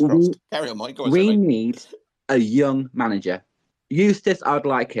fingers crossed. Carry on, Mike. We need a young manager. Eustace, I'd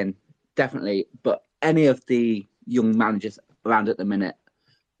like him definitely, but any of the young managers around at the minute,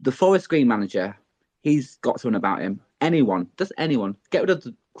 the Forest Green manager, he's got something about him. Anyone, just anyone, get rid of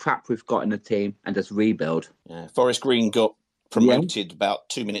the crap we've got in the team and just rebuild. Yeah, Forest Green got promoted about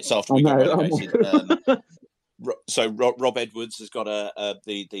 2 minutes after we got relegated. So Rob Edwards has got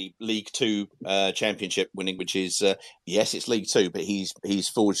the League Two championship winning, which is yes, it's League Two, but he's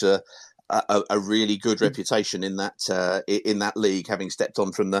forged a a really good reputation in that league, having stepped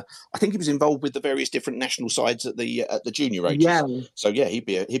on from the. I think he was involved with the various different national sides at the junior ages. Yeah. So yeah, he'd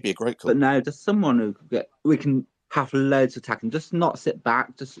be a great call. But no, just someone who we can have loads of attacking, just not sit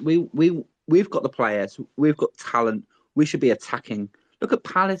back. Just we've got the players, we've got talent. We should be attacking. Look at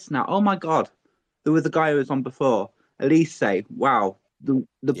Palace now. Oh my God, there was the guy who was on before. Elise, wow.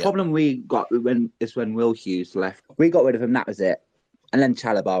 The problem we got is when Will Hughes left. We got rid of him. That was it. And then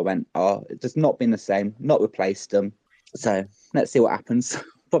Chalabar went. Oh, it's just not been the same. Not replaced them. So let's see what happens.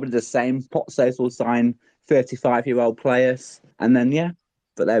 Probably the same. Potsos will sign 35-year-old players, and then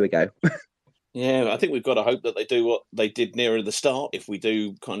But there we go. Yeah, I think we've got to hope that they do what they did nearer the start. If we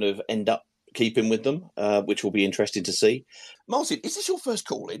do kind of end up keeping with them, which will be interesting to see. Martin, is this your first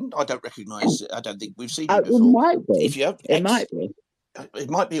call in? I don't recognise. I don't think we've seen you before. It might be. If you have, it might be. It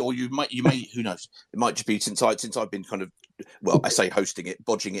might be, or you may. Who knows? It might just be since I've been kind of, I say hosting it,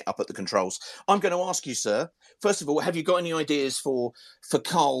 bodging it up at the controls. I'm going to ask you, sir. First of all, have you got any ideas for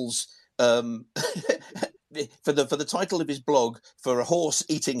Carl's for the title of his blog, for a horse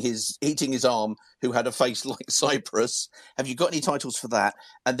eating his arm who had a face like Cyprus? Have you got any titles for that?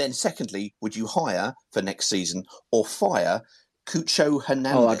 And then, secondly, would you hire for next season or fire Cucho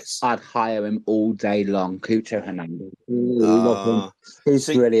Hernandez? I'd hire him all day long. Cucho Hernandez. Love him. He's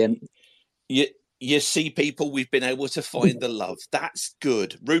brilliant. You see, people, we've been able to find the love. That's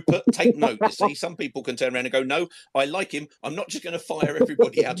good. Rupert, take note. You see, some people can turn around and go, no, I like him. I'm not just going to fire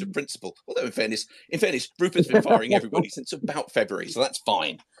everybody out of principle. Although, in fairness, Rupert's been firing everybody since about February, so that's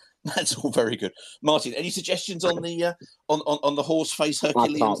fine. That's all very good. Martin, any suggestions on the on the horse face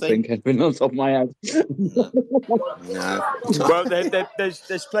Herculean I can't thing? think anything on top of my head. No. Well,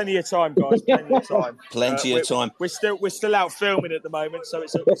 there's plenty of time, guys. Plenty of time. Plenty of time. We're still out filming at the moment, so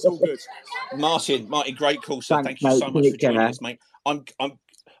it's all good. Martin, great call, sir. Thank you so much for joining us, mate.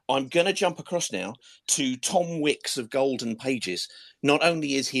 I'm going to jump across now to Tom Wicks of Golden Pages. Not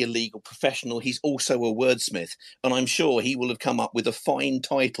only is he a legal professional, he's also a wordsmith, and I'm sure he will have come up with a fine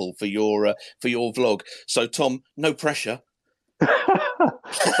title for your vlog. So, Tom, no pressure.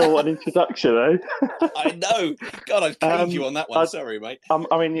 Oh, what an introduction, eh? I know. God, I've caved you on that one. Sorry, mate.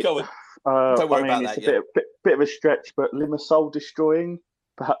 Don't worry about that. It's a bit of a stretch, but Limassol destroying,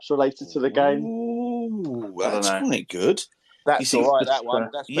 perhaps related to the game. Ooh, that's quite good. That's all right, that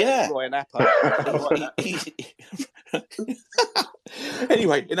one. That's better Roy and Appa.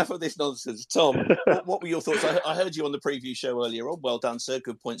 Anyway, enough of this nonsense. Tom, what were your thoughts? I heard you on the preview show earlier on. Well done, sir.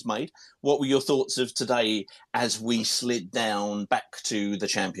 Good points made. What were your thoughts of today as we slid down back to the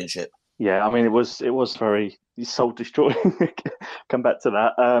Championship? Yeah, I mean, it was very soul destroying. Come back to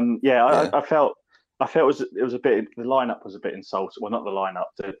that. I felt it was a bit. The lineup was a bit insulting. Well, not the lineup.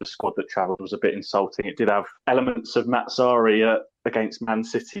 The squad that travelled was a bit insulting. It did have elements of Matt Sarri against Man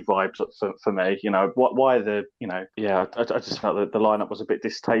City vibes for me. You know, why the? You know, I just felt that the lineup was a bit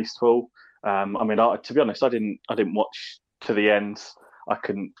distasteful. To be honest, I didn't watch to the end. I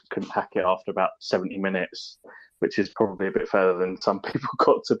couldn't hack it after about 70 minutes, which is probably a bit further than some people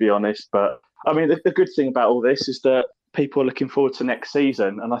got, to be honest. But I mean, the good thing about all this is that people are looking forward to next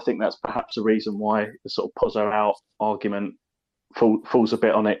season, and I think that's perhaps a reason why the sort of Pozzo out argument falls a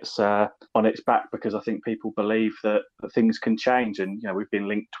bit on its back, because I think people believe that things can change, and we've been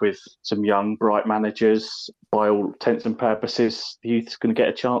linked with some young, bright managers. By all intents and purposes, the youth's going to get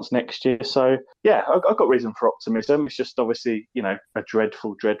a chance next year. So I've got reason for optimism. It's just obviously a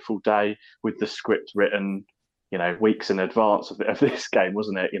dreadful day with the script written weeks in advance of this game,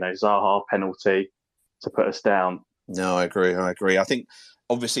 wasn't it? Zaha penalty to put us down. No, I agree. I think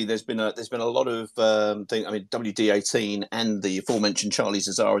obviously there's been a lot of thing. I mean, WD18 and the aforementioned Charlie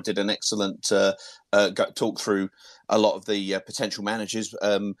Zazara did an excellent talk through a lot of the potential managers.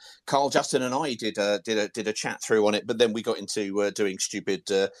 Carl, Justin, and I did a chat through on it, but then we got into doing stupid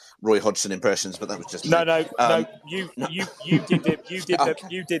Roy Hodgson impressions. But that was just no. You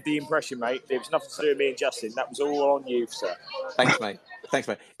did the impression, mate. It was nothing to do with me and Justin. That was all on you, sir. Thanks, mate.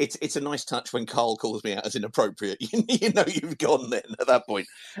 It's a nice touch when Carl calls me out as inappropriate. You know you've gone then at that point.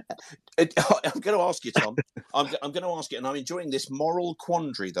 I'm going to ask you, Tom. I'm going to ask you, and I'm enjoying this moral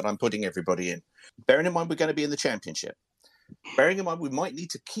quandary that I'm putting everybody in. Bearing in mind we're going to be in the Championship. Bearing in mind we might need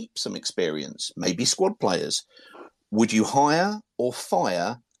to keep some experience, maybe squad players. Would you hire or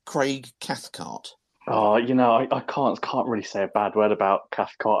fire Craig Cathcart? Oh, I can't really say a bad word about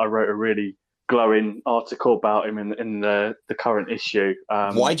Cathcart. I wrote a really glowing article about him in the current issue.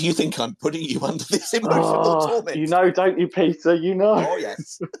 Why do you think I'm putting you under this emotional torment? Don't you, Peter? Oh,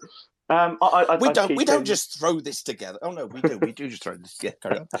 yes. We don't just throw this together. Oh no, we do. We do just throw this together.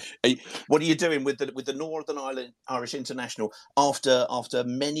 Carry on. What are you doing with the Northern Ireland Irish International after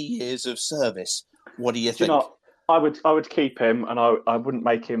many years of service? What do you think? I would keep him, and I wouldn't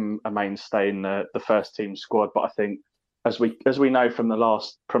make him a mainstay in the first team squad. But I think, as we know from the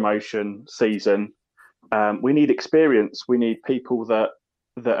last promotion season, we need experience. We need people that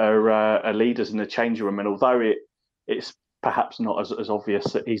are leaders in the changing room. And although it's perhaps not as obvious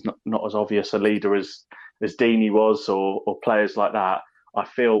that he's not as obvious a leader as Deeney was or players like that, I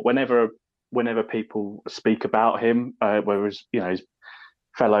feel whenever people speak about him, whereas his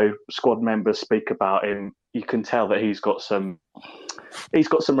fellow squad members speak about him, you can tell that he's got some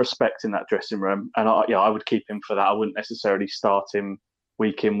respect in that dressing room, and I would keep him for that. I wouldn't necessarily start him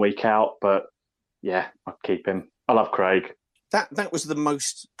week in, week out, but yeah, I'd keep him. I love Craig. That was the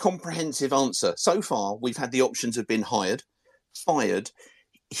most comprehensive answer so far. We've had the options of been hired, fired,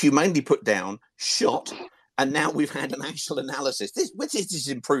 humanely put down, shot, and now we've had an actual analysis. This is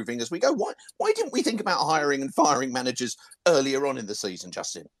improving as we go. Why didn't we think about hiring and firing managers earlier on in the season,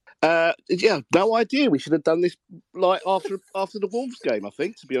 Justin? No idea. We should have done this like after the Wolves game, I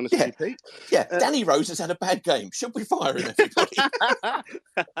think, to be honest with you, Pete. Yeah, Danny Rose has had a bad game. Should we fire him, everybody?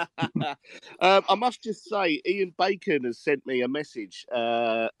 I must just say, Ian Bacon has sent me a message,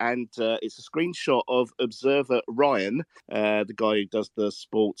 and it's a screenshot of Observer Ryan, the guy who does the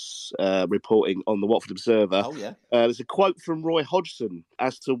sports reporting on the Watford Observer. Oh, yeah. There's a quote from Roy Hodgson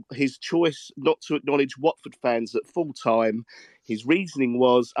as to his choice not to acknowledge Watford fans at full time. His reasoning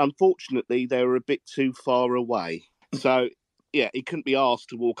was, unfortunately, they were a bit too far away. So, yeah, he couldn't be asked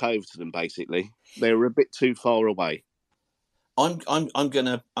to walk over to them. Basically, they were a bit too far away. I'm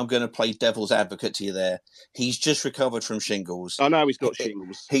gonna play devil's advocate to you there. He's just recovered from shingles. I know he's got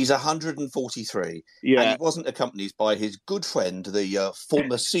shingles. He's 143. Yeah, and he wasn't accompanied by his good friend, the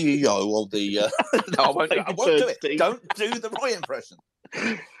former CEO of the. No, I won't do it. Don't do the Roy impression.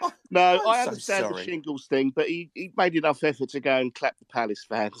 No, I understand the shingles thing, but he made enough effort to go and clap the Palace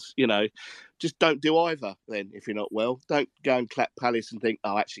fans. Just don't do either. Then, if you're not well, don't go and clap Palace and think,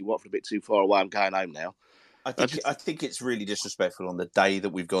 "Oh, actually, Watford a bit too far away. I'm going home now." I think it's really disrespectful on the day that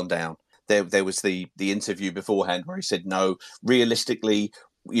we've gone down. There was the interview beforehand where he said, "No, realistically,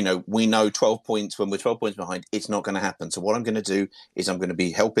 we know 12 points when we're 12 points behind, it's not going to happen. So what I'm going to do is I'm going to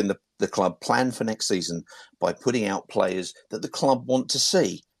be helping the club plan for next season by putting out players that the club want to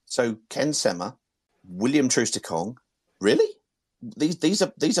see." So Ken Sema, William Troost-Ekong, really? These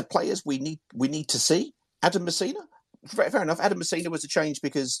are players we need to see. Adam Messina, fair enough. Adam Messina was a change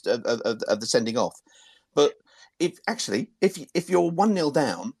because of the sending off. But if you're 1-0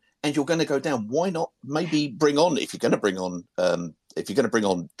 down and you're going to go down, why not maybe bring on, if you're going to bring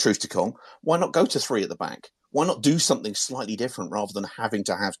on Troost-Ekong, why not go to 3 at the back? Why not do something slightly different rather than having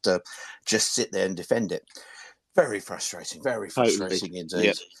to just sit there and defend it? Very frustrating indeed.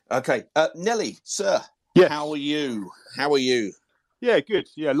 Yeah. Okay, Nelly, sir, how are you? Yeah, good.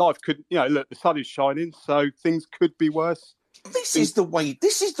 Yeah, life could, look, the sun is shining, so things could be worse. This is the way.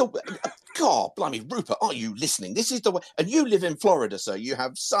 God, blimey, Rupert, are you listening? This is the way. And you live in Florida, sir. You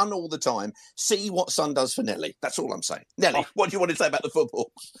have sun all the time. See what sun does for Nelly. That's all I'm saying. Nelly, what do you want to say about the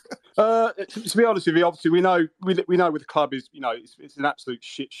football? To be honest with you, obviously we know with the club is, it's an absolute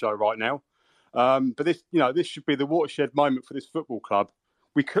shit show right now. But this should be the watershed moment for this football club.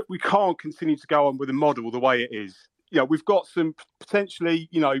 We can't continue to go on with the model the way it is. We've got some potentially,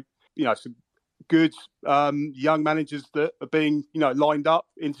 some good young managers that are being, lined up,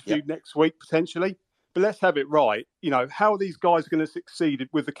 interviewed next week potentially. But let's have it right. How are these guys going to succeed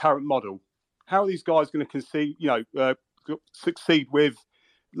with the current model? How are these guys going to succeed with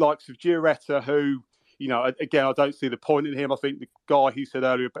likes of Gioretta, who, again, I don't see the point in him. I think the guy who said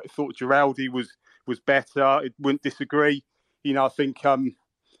earlier thought Giraldi was better. I wouldn't disagree. I think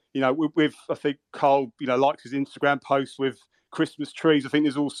with I think Carl, likes his Instagram posts with Christmas trees. I think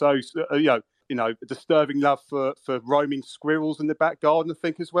there's also a disturbing love for roaming squirrels in the back garden, I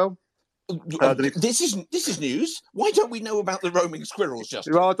think, as well. This is news. Why don't we know about the roaming squirrels,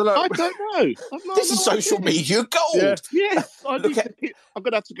 Justin? I don't know. This is social media gold. Yes, I'm going to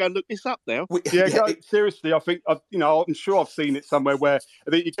have to go and look this up now. Seriously, I think I'm sure I've seen it somewhere where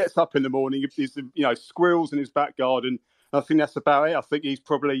I think he gets up in the morning, there's squirrels in his back garden. I think that's about it. I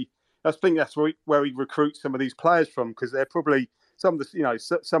think that's where he recruits some of these players from, because they're probably some of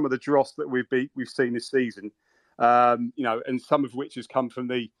the dross that we've seen this season, and some of which has come from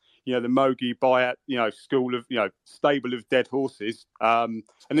the Mogi buyout, school of, stable of dead horses. And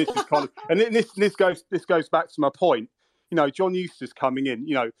this is kind of, and this goes back to my point. John Eustace coming in,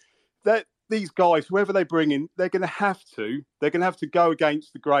 these guys, whoever they bring in, they're going to have to go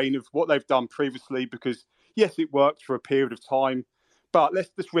against the grain of what they've done previously, because yes, it worked for a period of time, but let's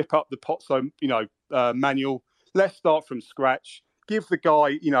just rip up the Pozzo, manual. Let's start from scratch. Give the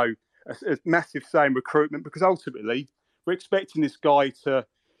guy, a massive say in recruitment, because ultimately we're expecting this guy to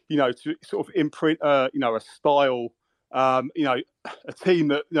sort of imprint, a style, a team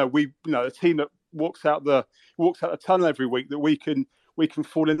that, a team that walks out the tunnel every week that we can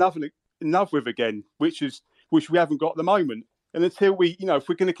fall in love with again, which we haven't got at the moment. And until we, if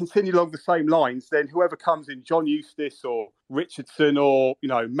we're going to continue along the same lines, then whoever comes in, John Eustace or Richardson or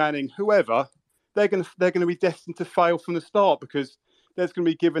Manning, whoever, they're going to be destined to fail from the start, because there's going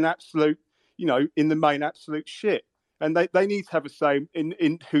to be given absolute, in the main, absolute shit. And they need to have a say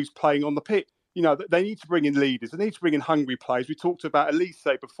in who's playing on the pitch. They need to bring in leaders. They need to bring in hungry players. We talked about Elise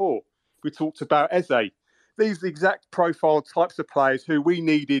before. We talked about Eze. These are the exact profile types of players who we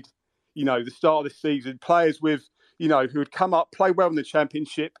needed, the start of the season. Players with, who had come up, play well in the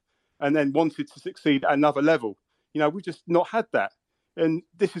Championship, and then wanted to succeed at another level. We've just not had that. And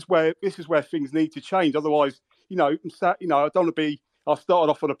this is where things need to change. Otherwise, I don't want to be. I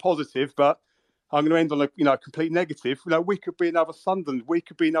started off on a positive, but I'm going to end on a complete negative. We could be another Sunderland. We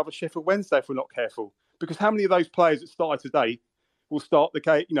could be another Sheffield Wednesday if we're not careful. Because how many of those players that started today will start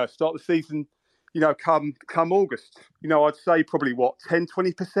the season, come August? I'd say probably 10,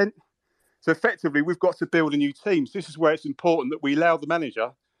 20%. So effectively, we've got to build a new team. So this is where it's important that we allow the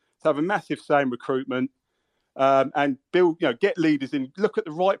manager to have a massive say in recruitment, and build, get leaders in, look at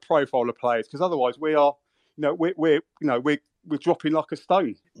the right profile of players, because otherwise we are, we're dropping like a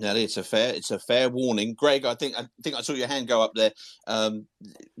stone. Nelly, it's a fair warning. Greg, I think I saw your hand go up there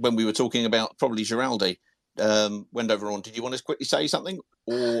when we were talking about probably Giraldi. Wendover on. Did you want to quickly say something?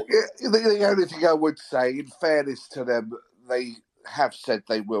 Or the only thing I would say, in fairness to them, they have said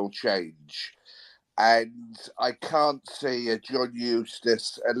they will change. And I can't see a John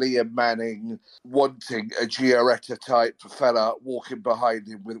Eustace, a Liam Manning wanting a Gioretta type fella walking behind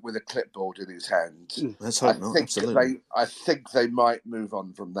him with a clipboard in his hand. Let's hope not. Absolutely. I think they might move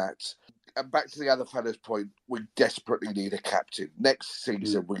on from that. And back to the other fella's point, we desperately need a captain. Next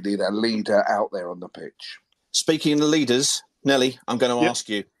season, we need a leader out there on the pitch. Speaking of leaders, Nelly, I'm going to ask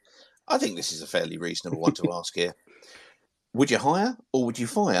you. I think this is a fairly reasonable one to ask here. Would you hire or would you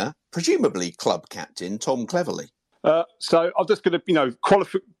fire, presumably club captain Tom Cleverley? So I'm just going to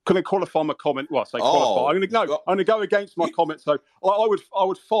qualify my comment. Well, I say qualify. I'm going to go against my comment. So I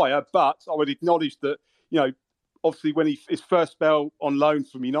would fire, but I would acknowledge that obviously when his first spell on loan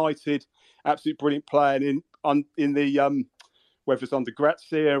from United, absolutely brilliant player in the whether it's under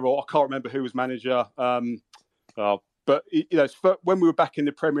Grazia or I can't remember who was manager. But when we were back in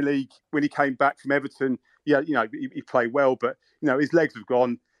the Premier League, when he came back from Everton, he played well, but his legs have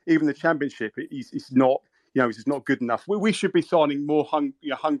gone. Even the Championship, he's not good enough. We should be signing more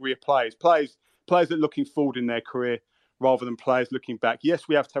hungrier players that are looking forward in their career rather than players looking back. Yes,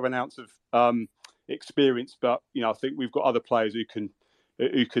 we have to have an ounce of experience, but I think we've got other players who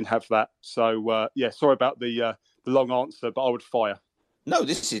can have that. So sorry about the long answer, but I would fire. No,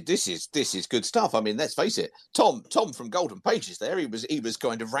 this is good stuff. I mean, let's face it. Tom from Golden Pages there, he was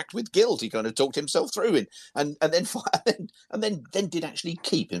kind of racked with guilt. He kind of talked himself through it, and then did actually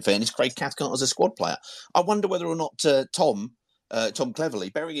keep, in fairness, Craig Cathcart as a squad player. I wonder whether or not Tom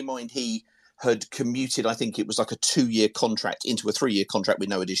Cleverley, bearing in mind he had commuted, I think it was like a 2-year contract into a 3-year contract with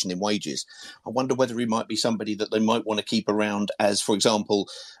no addition in wages. I wonder whether he might be somebody that they might want to keep around as, for example,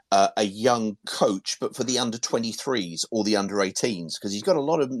 a young coach, but for the under-23s or the under-18s, because he's got a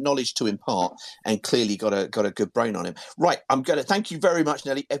lot of knowledge to impart and clearly got a good brain on him. Right, I'm going to thank you very much,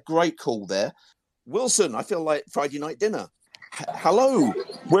 Nelly. A great call there. Wilson, I feel like Friday night dinner. Hello.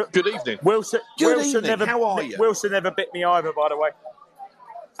 Good evening. Wilson, how are you? Wilson never bit me either, by the way.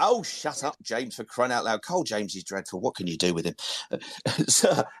 Oh, shut up, James, for crying out loud. Cole James is dreadful. What can you do with him?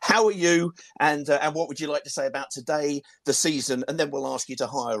 So, how are you? And what would you like to say about today, the season? And then we'll ask you to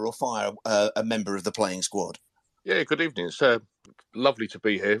hire or fire a member of the playing squad. Yeah, good evening. It's lovely to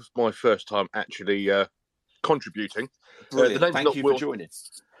be here. It's my first time actually contributing. Brilliant. Thank you for joining.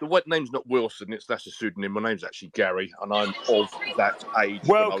 The name's not Wilson. That's a pseudonym. My name's actually Gary, and I'm of that age.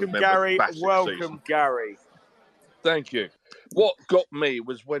 Welcome, Gary. Welcome, Gary. Thank you. What got me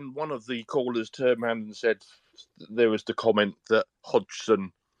was when one of the callers turned around and said there was the comment that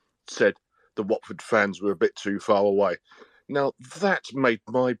Hodgson said the Watford fans were a bit too far away. Now, that made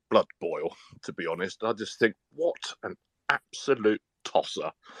my blood boil, to be honest. I just think, what an absolute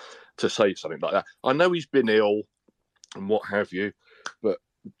tosser to say something like that. I know he's been ill and what have you, but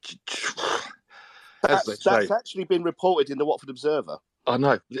that's actually been reported in the Watford Observer. I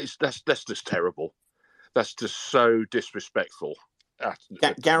know. That's just terrible. That's just so disrespectful.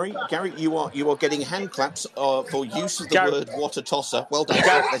 Gary, you are getting hand claps for use of the word "what a tosser." Well done,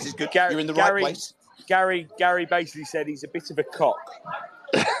 sir. This is good. You're in the right place. Gary basically said he's a bit of a cock.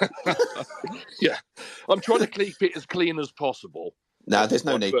 Yeah, I'm trying to keep it as clean as possible. No, there's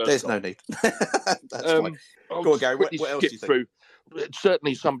no need. There's no need. That's fine. Go on, Gary. What else do you think?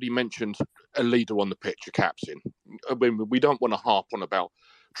 Certainly, somebody mentioned a leader on the pitch, a captain. I mean, we don't want to harp on about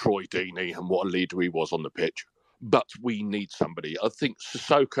Troy Deeney and what a leader he was on the pitch, but we need somebody. I think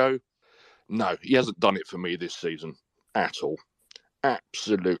Sissoko, no, he hasn't done it for me this season at all.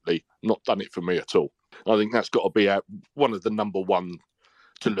 Absolutely not done it for me at all. I think that's got to be one of the number one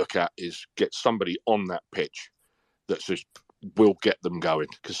to look at, is get somebody on that pitch that just will get them going,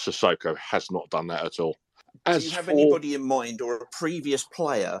 because Sissoko has not done that at all. Do you have anybody in mind, or a previous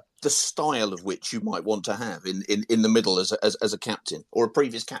player, the style of which you might want to have in the middle as a captain, or a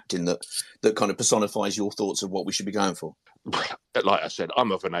previous captain that kind of personifies your thoughts of what we should be going for? Like I said,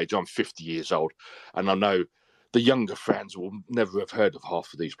 I'm of an age, I'm 50 years old, and I know the younger fans will never have heard of half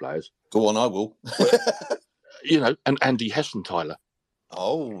of these players. Go on, I will. And Andy Hessenthaler.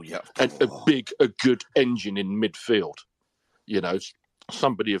 Oh, yeah. And a good engine in midfield.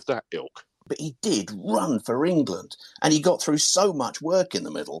 Somebody of that ilk. But he did run for England, and he got through so much work in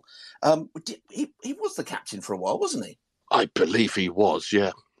the middle. He was the captain for a while, wasn't he? I believe he was,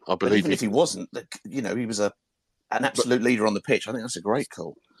 yeah. But even if he wasn't, he was an absolute leader on the pitch. I think that's a great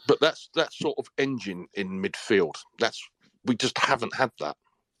call. But that's that sort of engine in midfield. We just haven't had that.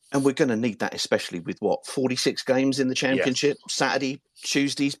 And we're going to need that, especially with 46 games in the Championship, yes. Saturday,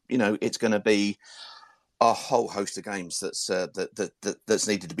 Tuesdays. It's going to be a whole host of games that's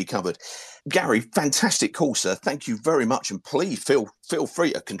needed to be covered. Gary, fantastic call, sir. Thank you very much, and please feel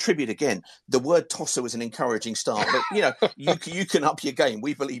free to contribute again. The word tosser was an encouraging start, but you can up your game.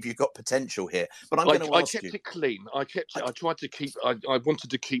 We believe you've got potential here. But I'm going to ask you. I kept it clean. I tried to keep. I wanted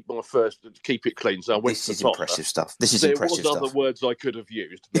to keep keep it clean. So I went. This is impressive stuff. This is impressive stuff. There was other words I could have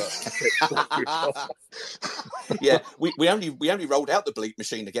used. But yeah, we only rolled out the bleep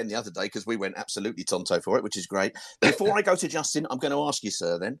machine again the other day because we went absolutely tonto for it, which is great. Before I go to Justin, I'm going to ask you,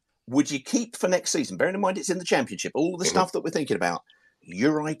 sir, then, would you keep for next season, bearing in mind it's in the Championship, all the stuff that we're thinking about,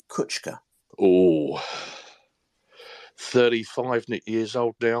 Juraj Kucka? Oh, 35 years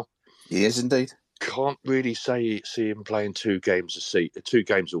old now. He is indeed. Can't really see him playing 2 games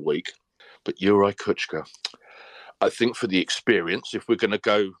a week, but Juraj Kucka, I think for the experience, if we're going to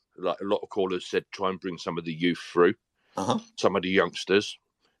go, like a lot of callers said, try and bring some of the youth through, some of the youngsters,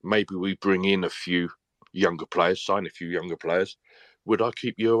 maybe we bring in a few younger players, sign a few younger players. Would I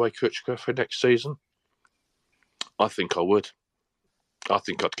keep Juraj Kucka for next season? I think I would. I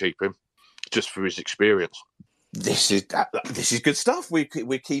think I'd keep him just for his experience. This is good stuff. We're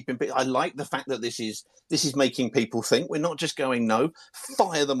keeping. I like the fact that this is making people think. We're not just going, no,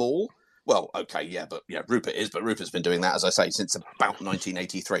 fire them all. Well, okay, yeah, but Rupert is, but Rupert's been doing that, as I say, since about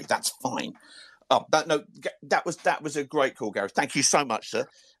 1983. That's fine. Oh, that was a great call, Gary. Thank you so much, sir.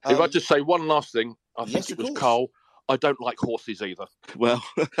 If I just say one last thing, I think it was Carl. I don't like horses either. Well,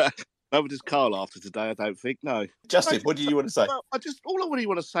 neither does Carl after today, I don't think, no. Justin, what do you want to say? Well, all I really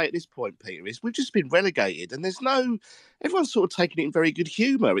want to say at this point, Peter, is we've just been relegated and everyone's sort of taking it in very good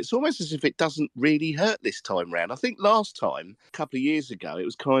humour. It's almost as if it doesn't really hurt this time round. I think last time, a couple of years ago, it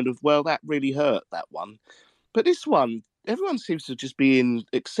was kind of, well, that really hurt, that one. But this one, everyone seems to just be in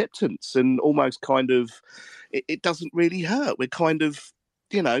acceptance and almost kind of, it doesn't really hurt. We're kind of,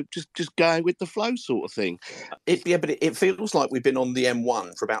 just going with the flow sort of thing. But it feels like we've been on the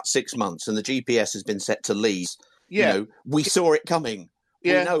M1 for about 6 months and the GPS has been set to Leeds. Yeah. We saw it coming.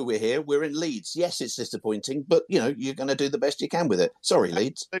 Yeah. We know we're here. We're in Leeds. Yes, it's disappointing, but, you're going to do the best you can with it. Sorry,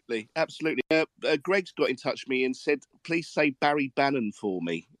 Leeds. Absolutely. Greg's got in touch with me and said, please say Barry Bannon for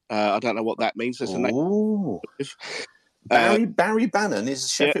me. I don't know what that means. There's a name. Barry Bannon is a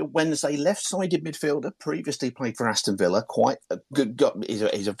Sheffield Wednesday left-sided midfielder. Previously played for Aston Villa. Quite a good guy. He's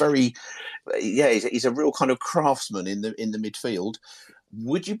a real kind of craftsman in the midfield.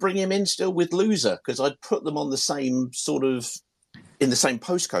 Would you bring him in still with Loser? Because I'd put them on the same sort of in the same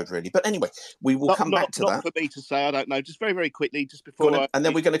postcode, really. But anyway, we will come back to that. Not for me to say. I don't know. Just very, very quickly, just before. And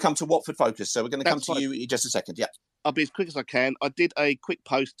then we're going to come to Watford Focus. So we're going to come to you in just a second. Yeah. I'll be as quick as I can. I did a quick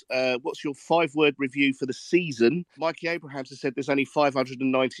post. What's your 5-word review for the season? Mikey Abrahams has said there's only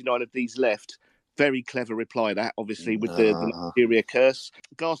 599 of these left. Very clever reply, that, obviously, with the Nigeria curse.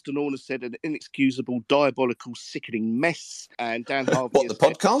 Garston Horner said an inexcusable, diabolical, sickening mess. And Dan Harvey... What, the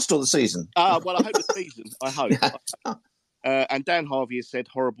podcast or the season? Well, I hope the season. I hope. And Dan Harvey has said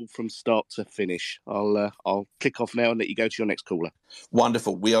horrible from start to finish. I'll click off now and let you go to your next caller.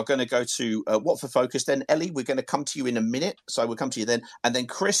 Wonderful. We are going to go to Watford Focus then. Ellie, we're going to come to you in a minute. So we'll come to you then. And then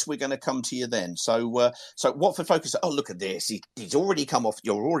Chris, we're going to come to you then. So Watford Focus. Oh, look at this. He's already come off.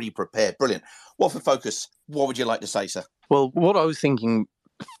 You're already prepared. Brilliant. Watford Focus, what would you like to say, sir? Well, what I was thinking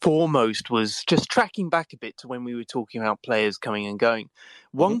foremost was just tracking back a bit to when we were talking about players coming and going.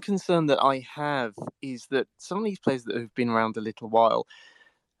 One concern that I have is that some of these players that have been around a little while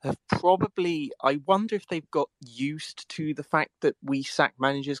have probably, I wonder if they've got used to the fact that we sack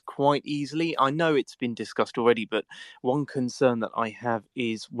managers quite easily. I know it's been discussed already, but one concern that I have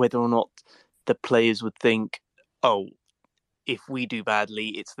is whether or not the players would think, oh, if we do badly,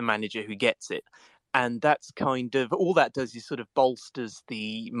 it's the manager who gets it. And that's kind of, all that does is sort of bolsters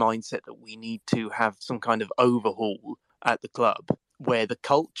the mindset that we need to have some kind of overhaul at the club where the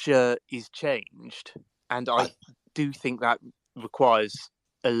culture is changed. And I do think that requires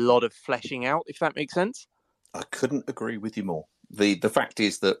a lot of fleshing out, if that makes sense. I couldn't agree with you more. The fact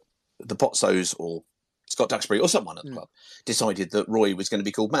is that the Pozzos or Scott Duxbury or someone at the club decided that Roy was going to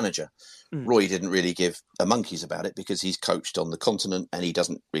be called manager. Roy didn't really give a monkey's about it because he's coached on the continent and he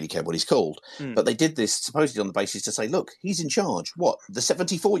doesn't really care what he's called. But they did this supposedly on the basis to say, look, he's in charge. What? The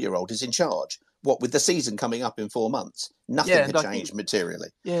 74-year-old is in charge. What, with the season coming up in 4 months? Nothing had changed materially.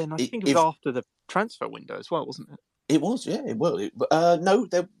 Yeah, and I think it was after the transfer window as well, wasn't it? It was, yeah. No,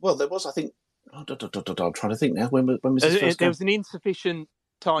 there was, I think... I'm trying to think now. When was this first There was an insufficient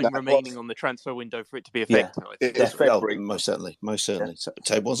time remaining on the transfer window for it to be effective. Most certainly. So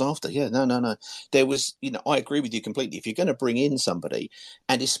it was after. Yeah, no. There was, I agree with you completely. If you're going to bring in somebody,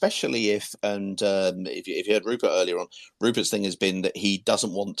 and especially if you heard Rupert earlier on, Rupert's thing has been that he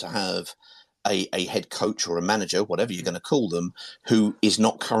doesn't want to have a head coach or a manager, whatever you're going to call them, who is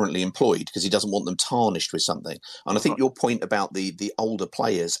not currently employed because he doesn't want them tarnished with something. And I think your point about the older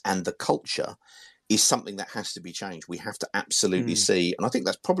players and the culture is something that has to be changed. We have to absolutely see, and I think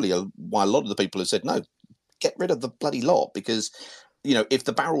that's probably why a lot of the people have said, no, get rid of the bloody lot, because, if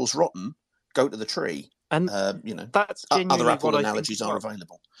the barrel's rotten, go to the tree. And that's other Apple analogies are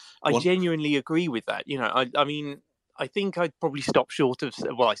available. I genuinely agree with that. I mean, I think I'd probably stop short of,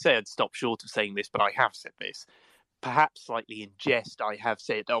 I'd stop short of saying this, but I have said this. Perhaps slightly in jest, I have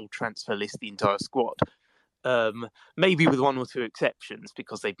said, transfer list the entire squad. Maybe with one or two exceptions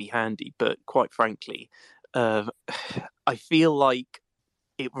because they'd be handy, but quite frankly, I feel like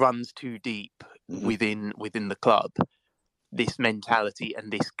it runs too deep within the club. This mentality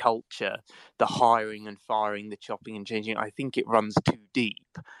and this culture, the hiring and firing, the chopping and changing, I think it runs too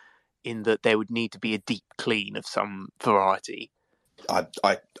deep in that there would need to be a deep clean of some variety. I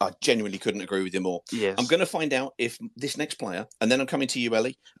genuinely couldn't agree with you more. Yes. I'm going to find out if this next player, and then I'm coming to you,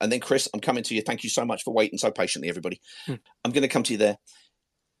 Ellie, and then Chris, I'm coming to you. Thank you so much for waiting so patiently, everybody. I'm going to come to you there.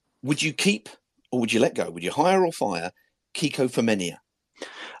 Would you keep or would you let go? Would you hire or fire Kiko Femenia?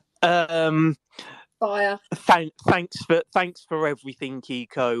 Fire. Thanks for everything,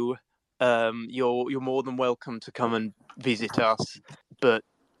 Kiko. You're more than welcome to come and visit us. But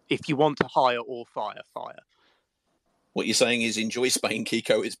if you want to hire or fire. What you're saying is enjoy Spain,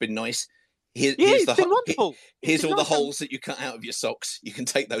 Kiko. It's been nice. Here's it's been wonderful. Here's all the holes that you cut out of your socks. You can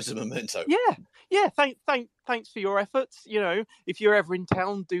take those as a memento. Yeah. Thanks for your efforts. If you're ever in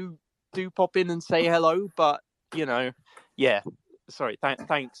town, do pop in and say hello. But sorry.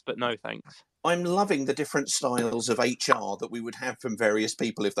 Thanks, but no thanks. I'm loving the different styles of HR that we would have from various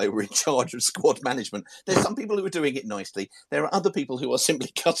people if they were in charge of squad management. There's some people who are doing it nicely. There are other people who are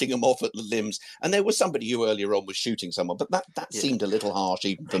simply cutting them off at the limbs. And there was somebody who earlier on was shooting someone, but that seemed a little harsh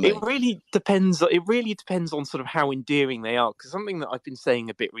even for me. It really depends on sort of how endearing they are. Because something that I've been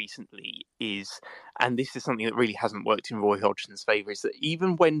saying a bit recently is, and this is something that really hasn't worked in Roy Hodgson's favour, is that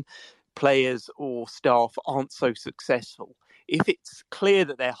even when players or staff aren't so successful, if it's clear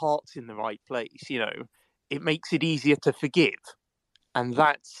that their heart's in the right place, it makes it easier to forgive. And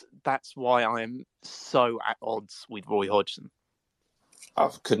that's why I am so at odds with Roy Hodgson. I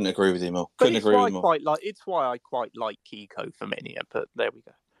couldn't agree with you more. It's why I quite like Kiko Femenia, but there we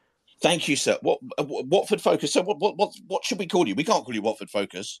go. Thank you, sir. Watford Focus. So what should we call you? We can't call you Watford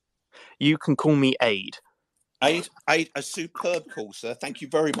Focus. You can call me Aid. Aid, a superb call, sir. Thank you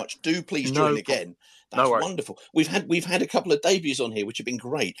very much. Do please join again. That's wonderful. We've had a couple of debuts on here, which have been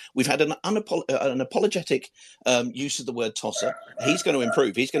great. We've had an unapologetic use of the word tosser. He's going to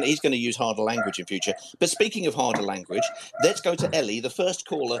improve. He's going to use harder language in future. But speaking of harder language, let's go to Ellie, the first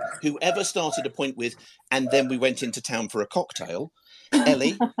caller who ever started a point with, and then we went into town for a cocktail.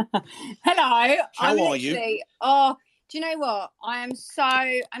 Ellie. Hello. How are you? Do you know what? I am so,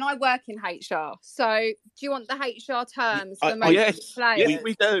 and I work in HR. So, do you want the HR terms for most players? Yes,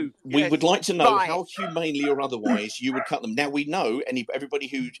 we do. We would like to know how humanely or otherwise you would cut them. Now we know everybody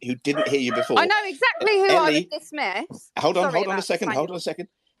who didn't hear you before. I know exactly who I would dismiss. Hold on a second.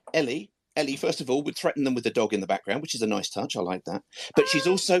 Ellie, first of all, would threaten them with the dog in the background, which is a nice touch. I like that. But she's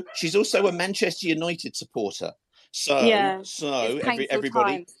also a Manchester United supporter. So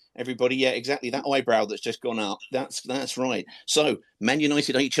everybody, yeah, exactly. That eyebrow that's just gone up. That's right. So, Man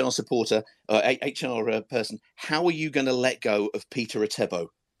United HR supporter, HR person, how are you going to let go of Peter Atebo?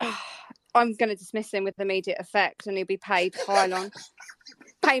 I'm going to dismiss him with immediate effect, and he'll be paid pylon.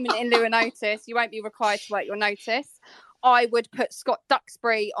 Payment in lieu of notice. You won't be required to wait your notice. I would put Scott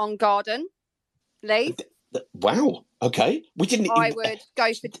Duxbury on garden leave. Wow. Okay. We didn't. I would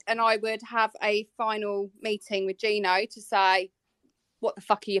go for, and I would have a final meeting with Gino to say, "What the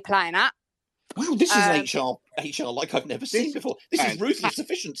fuck are you playing at?" Wow, this is HR like I've never seen before. This is ruthless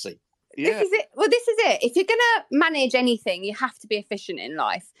efficiency. Yeah. This is it. Well, this is it. If you're going to manage anything, you have to be efficient in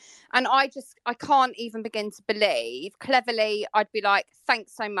life. And I can't even begin to believe. Cleverly, I'd be like,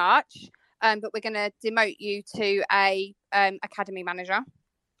 "Thanks so much. But we're going to demote you to a academy manager."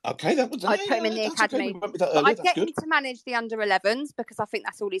 Okay, I'd put him in the academy. Okay. I'd get him to manage the under-11s because I think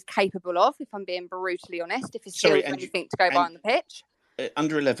that's all he's capable of, if I'm being brutally honest, if his skills are anything to go by on the pitch.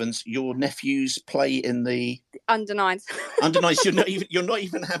 Under-11s, your nephews play in the under-9s. Under-9s, you're not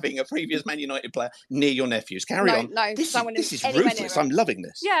even having a previous Man United player near your nephews. Carry on. No, this is ruthless. I'm loving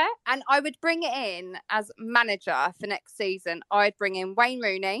this. Yeah, and I would bring it in as manager for next season. I'd bring in Wayne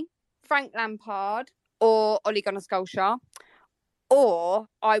Rooney, Frank Lampard, or Ole Gunnar Solskjaer. Or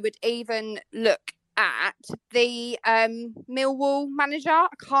I would even look at the Millwall manager. I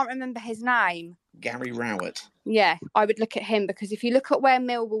can't remember his name. Gary Rowett. Yeah, I would look at him because if you look at where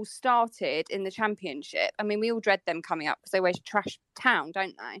Millwall started in the Championship, I mean, we all dread them coming up because they always trash town,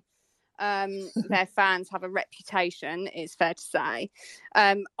 don't they? Their fans have a reputation, it's fair to say.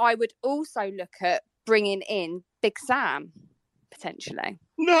 I would also look at bringing in Big Sam, potentially.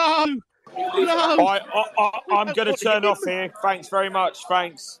 No! I'm going to turn off here. Thanks very much.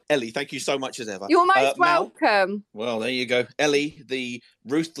 Thanks. Ellie, thank you so much as ever. You're most welcome. Well, there you go. Ellie, the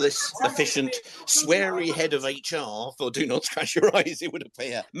ruthless, efficient, sweary head of HR for Do Not Scratch Your Eyes, it would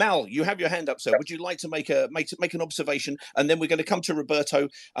appear. Mal, you have your hand up, sir. Would you like to make an observation? And then we're going to come to Roberto,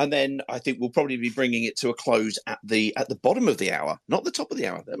 and then I think we'll probably be bringing it to a close at the bottom of the hour, not the top of the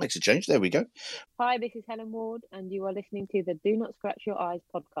hour. That makes a change. There we go. Hi, this is Helen Ward, and you are listening to the Do Not Scratch Your Eyes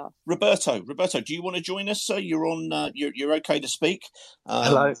podcast. Roberto, do you want to join us, sir? You're on. You're okay to speak.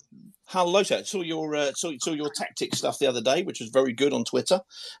 Hello. Hello, sir. Saw your tactics stuff the other day, which was very good on Twitter.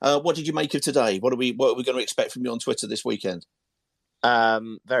 What did you make of today? What are we going to expect from you on Twitter this weekend?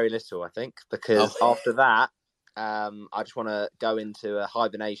 Very little, I think, because after that, I just want to go into a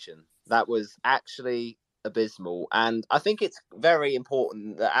hibernation. That was actually abysmal, and I think it's very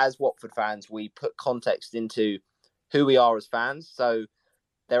important that as Watford fans, we put context into who we are as fans. So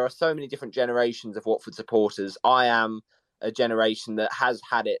there are so many different generations of Watford supporters. I am a generation that has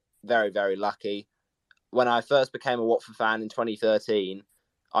had it very, very lucky. When I first became a Watford fan in 2013,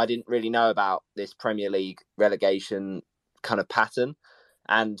 I didn't really know about this Premier League relegation kind of pattern.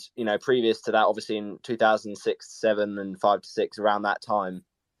 And, you know, previous to that, obviously in 2006, 7 and 5 to 6, around that time,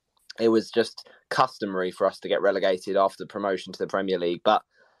 it was just customary for us to get relegated after promotion to the Premier League. But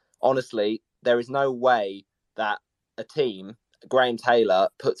honestly, there is no way that a team Graham Taylor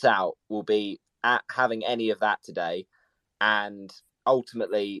puts out will be having any of that today. And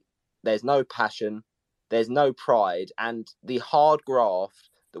ultimately, there's no passion, there's no pride, and the hard graft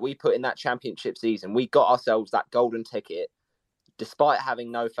that we put in that championship season, we got ourselves that golden ticket, despite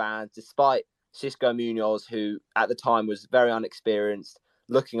having no fans, despite Xisco Munoz, who at the time was very unexperienced,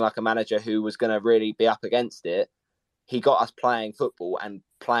 looking like a manager who was going to really be up against it. He got us playing football and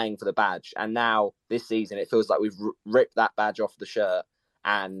playing for the badge. And now this season, it feels like we've ripped that badge off the shirt,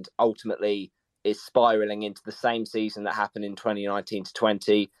 and ultimately is spiraling into the same season that happened in 2019 to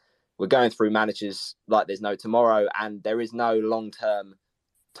 20. We're going through managers like there's no tomorrow, and there is no long-term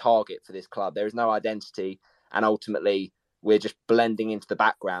target for this club. There is no identity, and ultimately we're just blending into the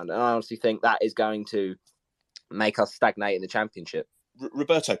background. And I honestly think that is going to make us stagnate in the Championship.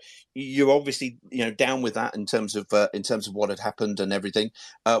 Roberto, you're obviously down with that in terms of what had happened and everything.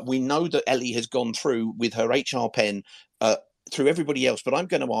 We know that Ellie has gone through with her HR pen through everybody else, but I'm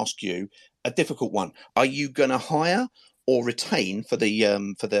going to ask you a difficult one. Are you going to hire or retain are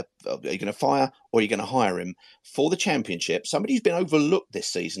you going to fire or are you going to hire him for the Championship? Somebody who's been overlooked this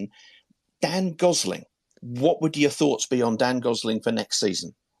season, Dan Gosling. What would your thoughts be on Dan Gosling for next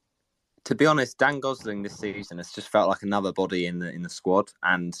season? To be honest, Dan Gosling this season has just felt like another body in the squad,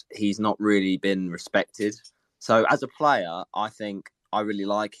 and he's not really been respected. So as a player, I think I really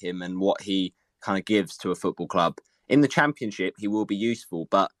like him and what he kind of gives to a football club. In the Championship, he will be useful,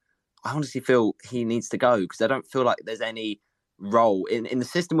 but I honestly feel he needs to go because I don't feel like there's any role in the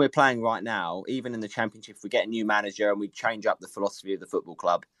system we're playing right now. Even in the Championship, if we get a new manager and we change up the philosophy of the football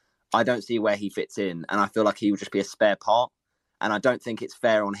club, I don't see where he fits in, and I feel like he will just be a spare part. And I don't think it's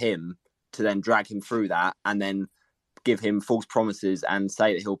fair on him to then drag him through that and then give him false promises and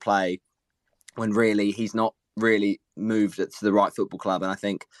say that he'll play when really he's not really moved to the right football club. And I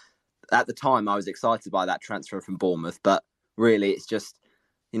think at the time I was excited by that transfer from Bournemouth, but really it's just,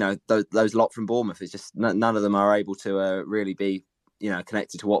 those lot from Bournemouth, it's just none of them are able to really be,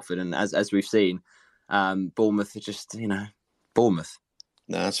 connected to Watford. And as we've seen, Bournemouth are just, Bournemouth.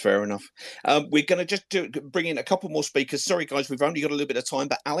 No, that's fair enough. We're going to just bring in a couple more speakers. Sorry, guys, we've only got a little bit of time.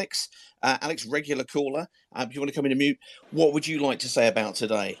 But Alex, regular caller, if you want to come in and mute, what would you like to say about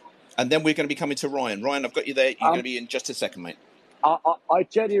today? And then we're going to be coming to Ryan. Ryan, I've got you there. You're going to be in just a second, mate. I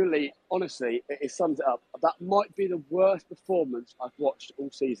genuinely, honestly, it sums it up. That might be the worst performance I've watched all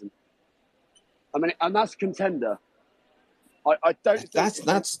season. I mean, and that's Contender. I don't think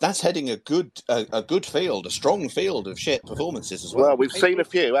that's heading a good field, a strong field of shit performances as well. Well, we've seen a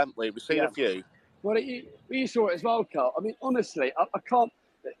few, haven't we? We've seen a few. Well, you saw it as well, Carl. I mean, honestly,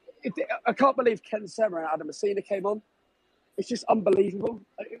 I can't believe Ken Sema and Adam Messina came on. It's just unbelievable.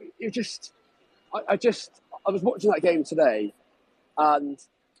 I was watching that game today, and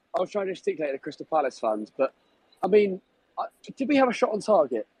I was trying to articulate the Crystal Palace fans, but I mean, did we have a shot on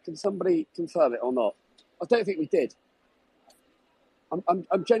target? Can somebody confirm it or not? I don't think we did. I'm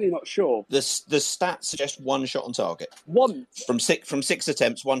genuinely not sure. The stats suggest one shot on target. One from six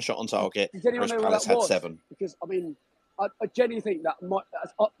attempts, one shot on target. Does anyone know where Palace that was? had 7. Because I mean, I genuinely think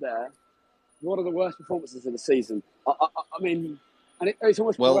that's up there. One of the worst performances of the season. I mean, and it's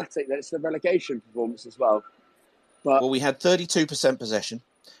almost poetic that it's the relegation performance as well. But we had 32% possession.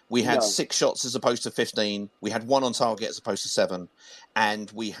 We had 6 shots as opposed to 15. We had 1 on target as opposed to 7, and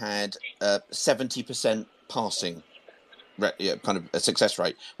we had 70% passing. Kind of a success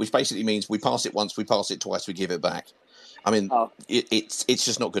rate, which basically means we pass it once, we pass it twice, we give it back. I mean, it's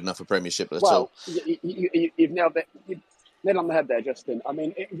just not good enough for Premiership at all. You've nailed it. You've nailed on the head there, Justin. I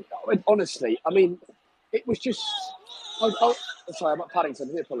mean, honestly, it was just. Sorry, I'm at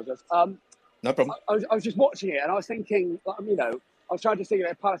Paddington. I apologise. No problem. I was just watching it, and I was thinking, I was trying to think of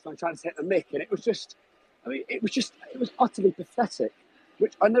a Palace man trying to hit the mick, and it was utterly pathetic.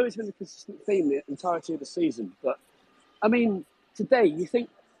 Which I know has been a consistent theme the entirety of the season, but. I mean, today you think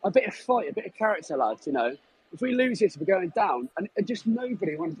a bit of fight, a bit of character, lads. If we lose this, we're going down, and just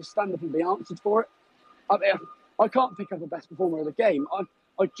nobody wanted to stand up and be answered for it. I can't pick up the best performer of the game. I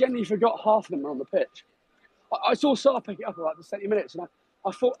genuinely forgot half of them were on the pitch. I saw Sarr pick it up about the 70 minutes, and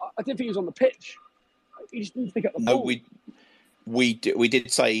I thought I didn't think he was on the pitch. He just didn't pick up the ball. We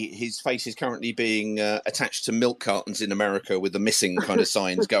did say his face is currently being attached to milk cartons in America with the missing kind of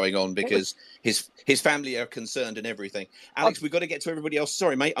signs going on because his family are concerned and everything. Alex, we've got to get to everybody else.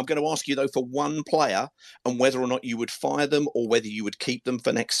 Sorry, mate. I'm going to ask you, though, for one player and whether or not you would fire them or whether you would keep them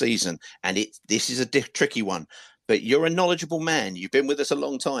for next season. And this is a tricky one. But you're a knowledgeable man. You've been with us a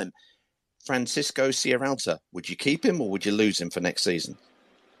long time. Francisco Sierralta, would you keep him or would you lose him for next season?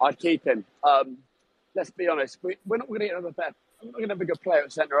 I'd keep him. Let's be honest. We're not going to get another better. I'm not going to have a good player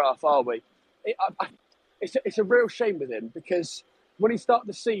at centre half, are we? It's a real shame with him because when he started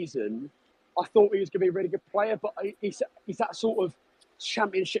the season, I thought he was going to be a really good player, but he's that sort of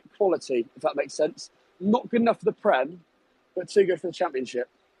Championship quality, if that makes sense. Not good enough for the Prem, but too good for the Championship.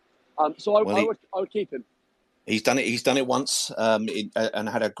 So I would keep him. He's done it once and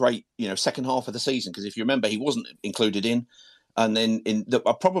had a great second half of the season because if you remember, he wasn't included in. And then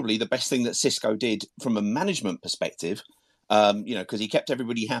probably the best thing that Xisco did from a management perspective. Because he kept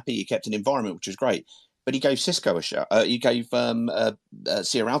everybody happy, he kept an environment which was great. But he gave Xisco a shout. He gave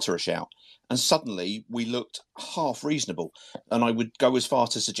Sierralta a shout, and suddenly we looked half reasonable. And I would go as far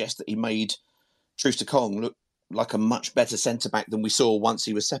to suggest that he made Troost-Ekong look like a much better centre back than we saw once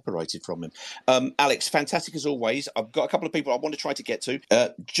he was separated from him. Alex, fantastic as always. I've got a couple of people I want to try to get to.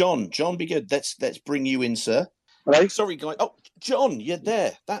 John, be good. Let's bring you in, sir. Hello. Sorry, guys. Oh, John, you're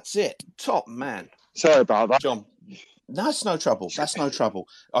there. That's it. Top man. Sorry about that, John. That's no trouble.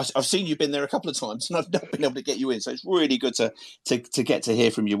 I've seen you've been there a couple of times and I've not been able to get you in. So it's really good to get to hear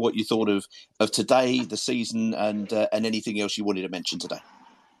from you what you thought of today, the season, and anything else you wanted to mention today.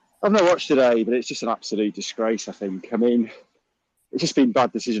 I've not watched today, but it's just an absolute disgrace, I think. I mean, it's just been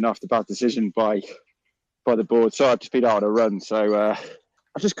bad decision after bad decision by the board. So I've just been out on a run. So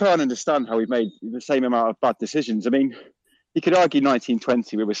I just can't understand how we've made the same amount of bad decisions. I mean, you could argue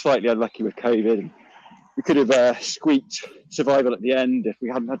 1920 we were slightly unlucky with COVID. And we could have squeaked survival at the end if we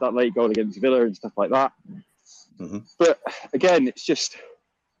hadn't had that late goal against Villa and stuff like that. Mm-hmm. But again, it's just,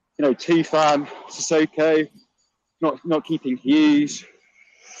 Tufan, Sissoko, not keeping Hughes.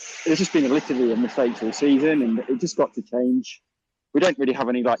 There's just been a litany of mistakes all season, and it just got to change. We don't really have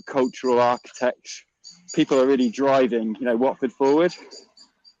any cultural architects. People are really driving, Watford forward,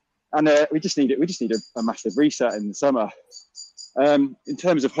 and we just need a massive reset in the summer. In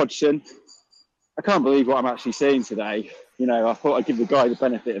terms of Hodgson, I can't believe what I'm actually seeing today. I thought I'd give the guy the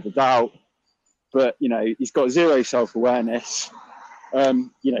benefit of the doubt, but he's got zero self-awareness.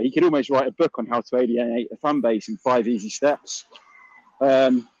 He could almost write a book on how to alienate a fan base in 5 easy steps.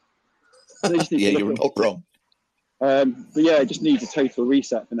 You're not wrong. But yeah, it just needs a total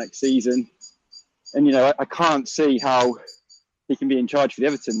reset for next season. And, I can't see how he can be in charge for the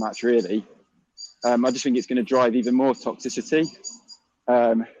Everton match, really. I just think it's going to drive even more toxicity.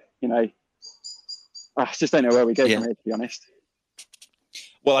 I just don't know where we go from here, to be honest.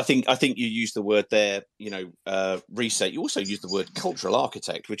 Well, I think you used the word there, reset. You also used the word cultural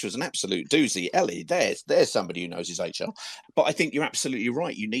architect, which was an absolute doozy. Ellie, there's somebody who knows his HR. But I think you're absolutely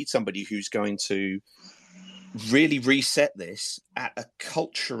right. You need somebody who's going to really reset this at a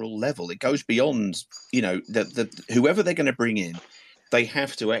cultural level. It goes beyond, whoever they're going to bring in, they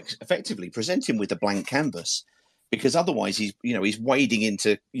have to effectively present him with a blank canvas, because otherwise he's wading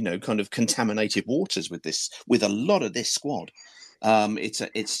into, kind of contaminated waters with a lot of this squad.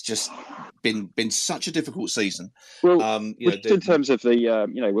 It's just been such a difficult season. Well, in terms of the,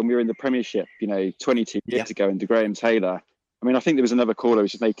 when we were in the Premiership, 22 years ago under Graham Taylor, I mean, I think there was another caller who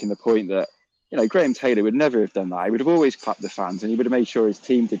was just making the point that, Graham Taylor would never have done that. He would have always clapped the fans, and he would have made sure his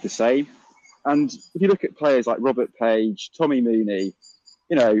team did the same. And if you look at players like Robert Page, Tommy Mooney,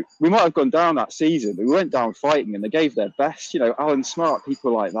 we might have gone down that season, but we went down fighting and they gave their best. Alan Smart,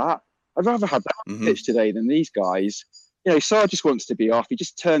 people like that. I'd rather have that on the pitch today than these guys. Sarr just wants to be off. He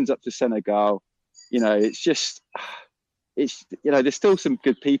just turns up to Senegal. There's still some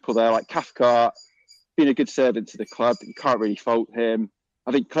good people there, like Cathcart, been a good servant to the club. You can't really fault him.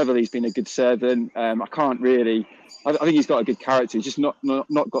 I think Cleverley's been a good servant. I think he's got a good character. He's just not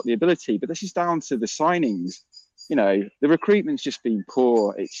got the ability. But this is down to the signings. The recruitment's just been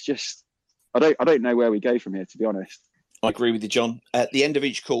poor. It's just, I don't know where we go from here, to be honest. I agree with you, John. At the end of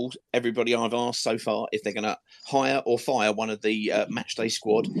each call, everybody I've asked so far if they're going to hire or fire one of the matchday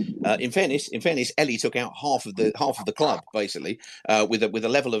squad. In fairness, Ellie took out half of the club basically with a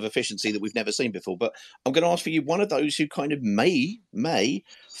level of efficiency that we've never seen before. But I'm going to ask for you one of those who kind of may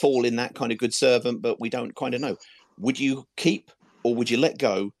fall in that kind of good servant, but we don't kind of know. Would you keep or would you let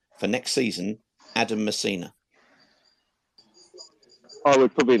go for next season, Adam Messina? I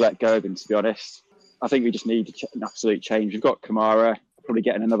would probably let go of him, to be honest. I think we just need an absolute change. We've got Kamara, probably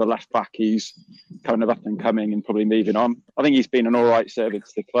getting another left back who's kind of up and coming and probably moving on. I think he's been an all right servant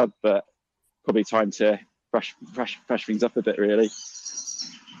to the club, but probably time to fresh things up a bit, really.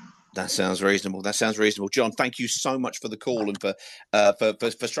 That sounds reasonable. John, thank you so much for the call and for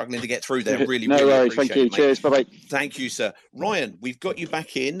struggling to get through there. Really, no really worries. appreciate Thank you. it, mate. Cheers. Bye-bye. Thank you, sir. Ryan, we've got you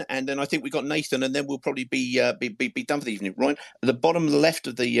back in, and then I think we've got Nathan, and then we'll probably be done for the evening. Ryan, at the bottom left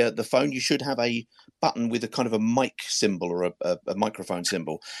of the phone, you should have a button with a kind of a mic symbol or a microphone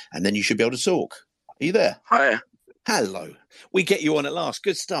symbol, and then you should be able to talk. Are you there? Hi. Hello. We get you on at last.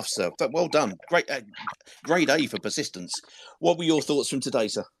 Good stuff, sir. Well done. Great, grade A for persistence. What were your thoughts from today,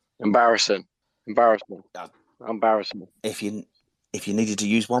 sir? Embarrassing. Embarrassing. If you needed to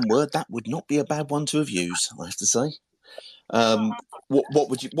use one word, that would not be a bad one to have used, I have to say. What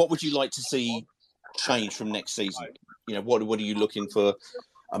would you like to see change from next season? What are you looking for?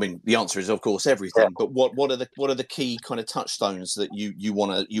 I mean, the answer is of course everything. But what are the key kind of touchstones that you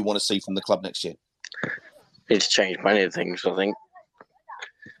want to see from the club next year? It's changed many things. I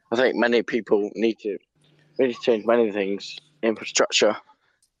think many people need to really change many things. Infrastructure,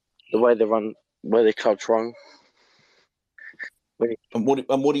 the way they run, where the club's run. And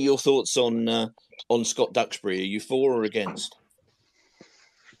what are your thoughts on Scott Duxbury? Are you for or against?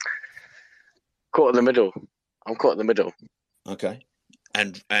 Caught in the middle. I'm caught in the middle. Okay.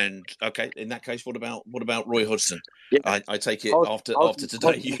 And okay, in that case, what about Roy Hodgson? Yeah. I take it after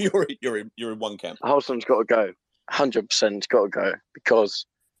today, you're in one camp. Hodgson's got to go. 100% got to go, because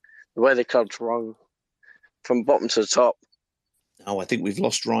the way the club's run, from bottom to the top. Oh, I think we've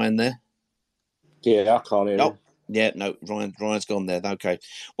lost Ryan there. Yeah, I can't hear him. Yeah, no, Ryan's gone there. Okay.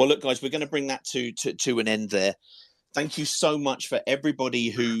 Well, look, guys, we're going to bring that to an end there. Thank you so much for everybody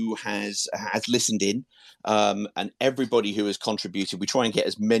who has listened in, and everybody who has contributed. We try and get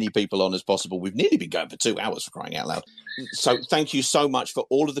as many people on as possible. We've nearly been going for 2 hours, for crying out loud. So thank you so much for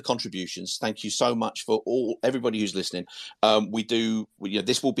all of the contributions. Thank you so much for everybody who's listening.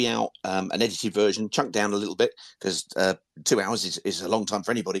 This will be out, an edited version, chunked down a little bit, because 2 hours is a long time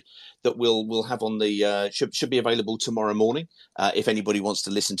for anybody. That we'll have on the should be available tomorrow morning. If anybody wants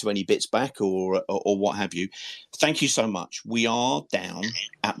to listen to any bits back or what have you. Thank you so much. We are down,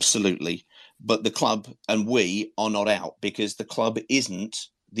 absolutely, but the club and we are not out, because the club isn't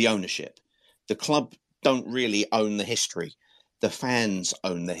the ownership. The club don't really own the history. The fans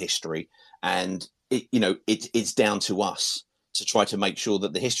own the history, and it's down to us to try to make sure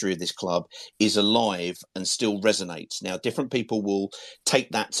that the history of this club is alive and still resonates. Now, different people will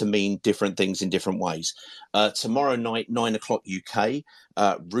take that to mean different things in different ways. Tomorrow night, 9:00 UK,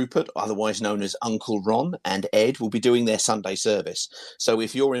 Rupert, otherwise known as Uncle Ron, and Ed will be doing their Sunday service. So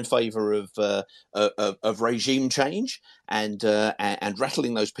if you're in favour of regime change and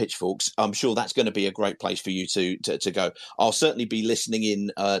rattling those pitchforks, I'm sure that's going to be a great place for you to go. I'll certainly be listening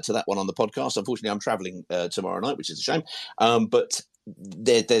in to that one on the podcast. Unfortunately, I'm travelling tomorrow night, which is a shame. But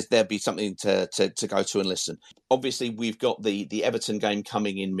there'll be something to go to and listen. Obviously, we've got the Everton game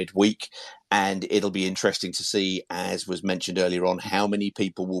coming in midweek, and it'll be interesting to see, as was mentioned earlier on, how many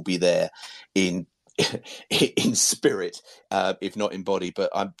people will be there in spirit, if not in body.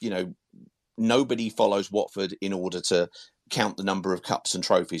 But nobody follows Watford in order to count the number of cups and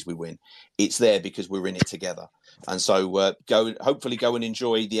trophies we win. It's there because we're in it together. And so hopefully go and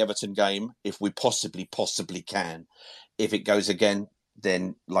enjoy the Everton game if we possibly can. If it goes again,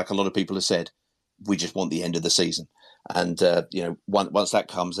 then, like a lot of people have said, we just want the end of the season. And, once that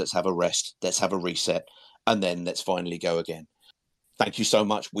comes, let's have a rest, let's have a reset, and then let's finally go again. Thank you so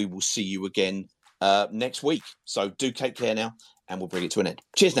much. We will see you again next week. So do take care now, and we'll bring it to an end.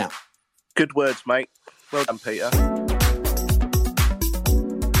 Cheers now. Good words, mate. Well done, Peter.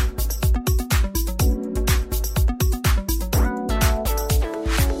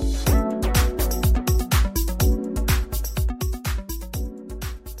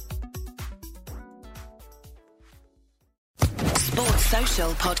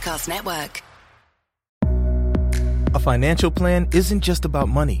 Social Podcast Network. A financial plan isn't just about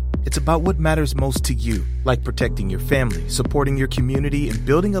money. It's about what matters most to you, like protecting your family, supporting your community, and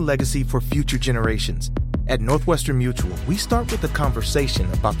building a legacy for future generations. At Northwestern Mutual, we start with a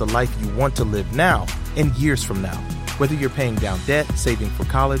conversation about the life you want to live now and years from now. Whether you're paying down debt, saving for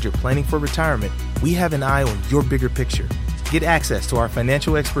college, or planning for retirement, we have an eye on your bigger picture. Get access to our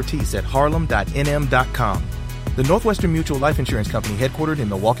financial expertise at harlem.nm.com. The Northwestern Mutual Life Insurance Company, headquartered in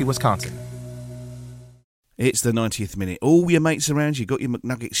Milwaukee, Wisconsin. It's the 90th minute. All your mates around, you got your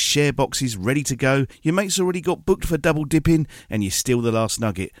McNuggets share boxes ready to go. Your mates already got booked for double dipping, and you steal the last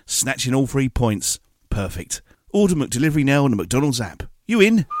nugget, snatching all 3 points. Perfect. Order McDelivery now on the McDonald's app. You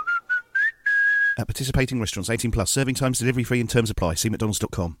in? At participating restaurants, 18 plus, serving times, delivery free, and terms apply. See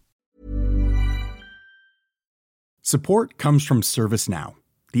mcdonalds.com. Support comes from ServiceNow,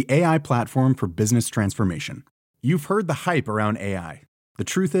 the AI platform for business transformation. You've heard the hype around AI. The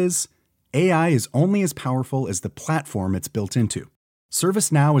truth is, AI is only as powerful as the platform it's built into.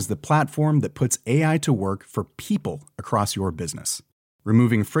 ServiceNow is the platform that puts AI to work for people across your business,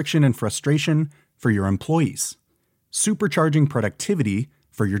 removing friction and frustration for your employees, supercharging productivity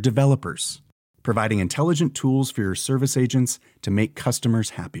for your developers, providing intelligent tools for your service agents to make customers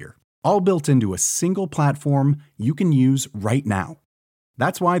happier, all built into a single platform you can use right now.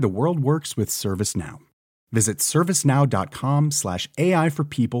 That's why the world works with ServiceNow. Visit servicenow.com/AI for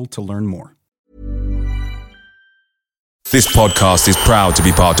people to learn more. This podcast is proud to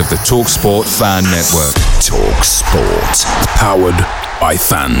be part of the TalkSport Fan Network. TalkSport. Powered by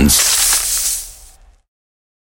fans.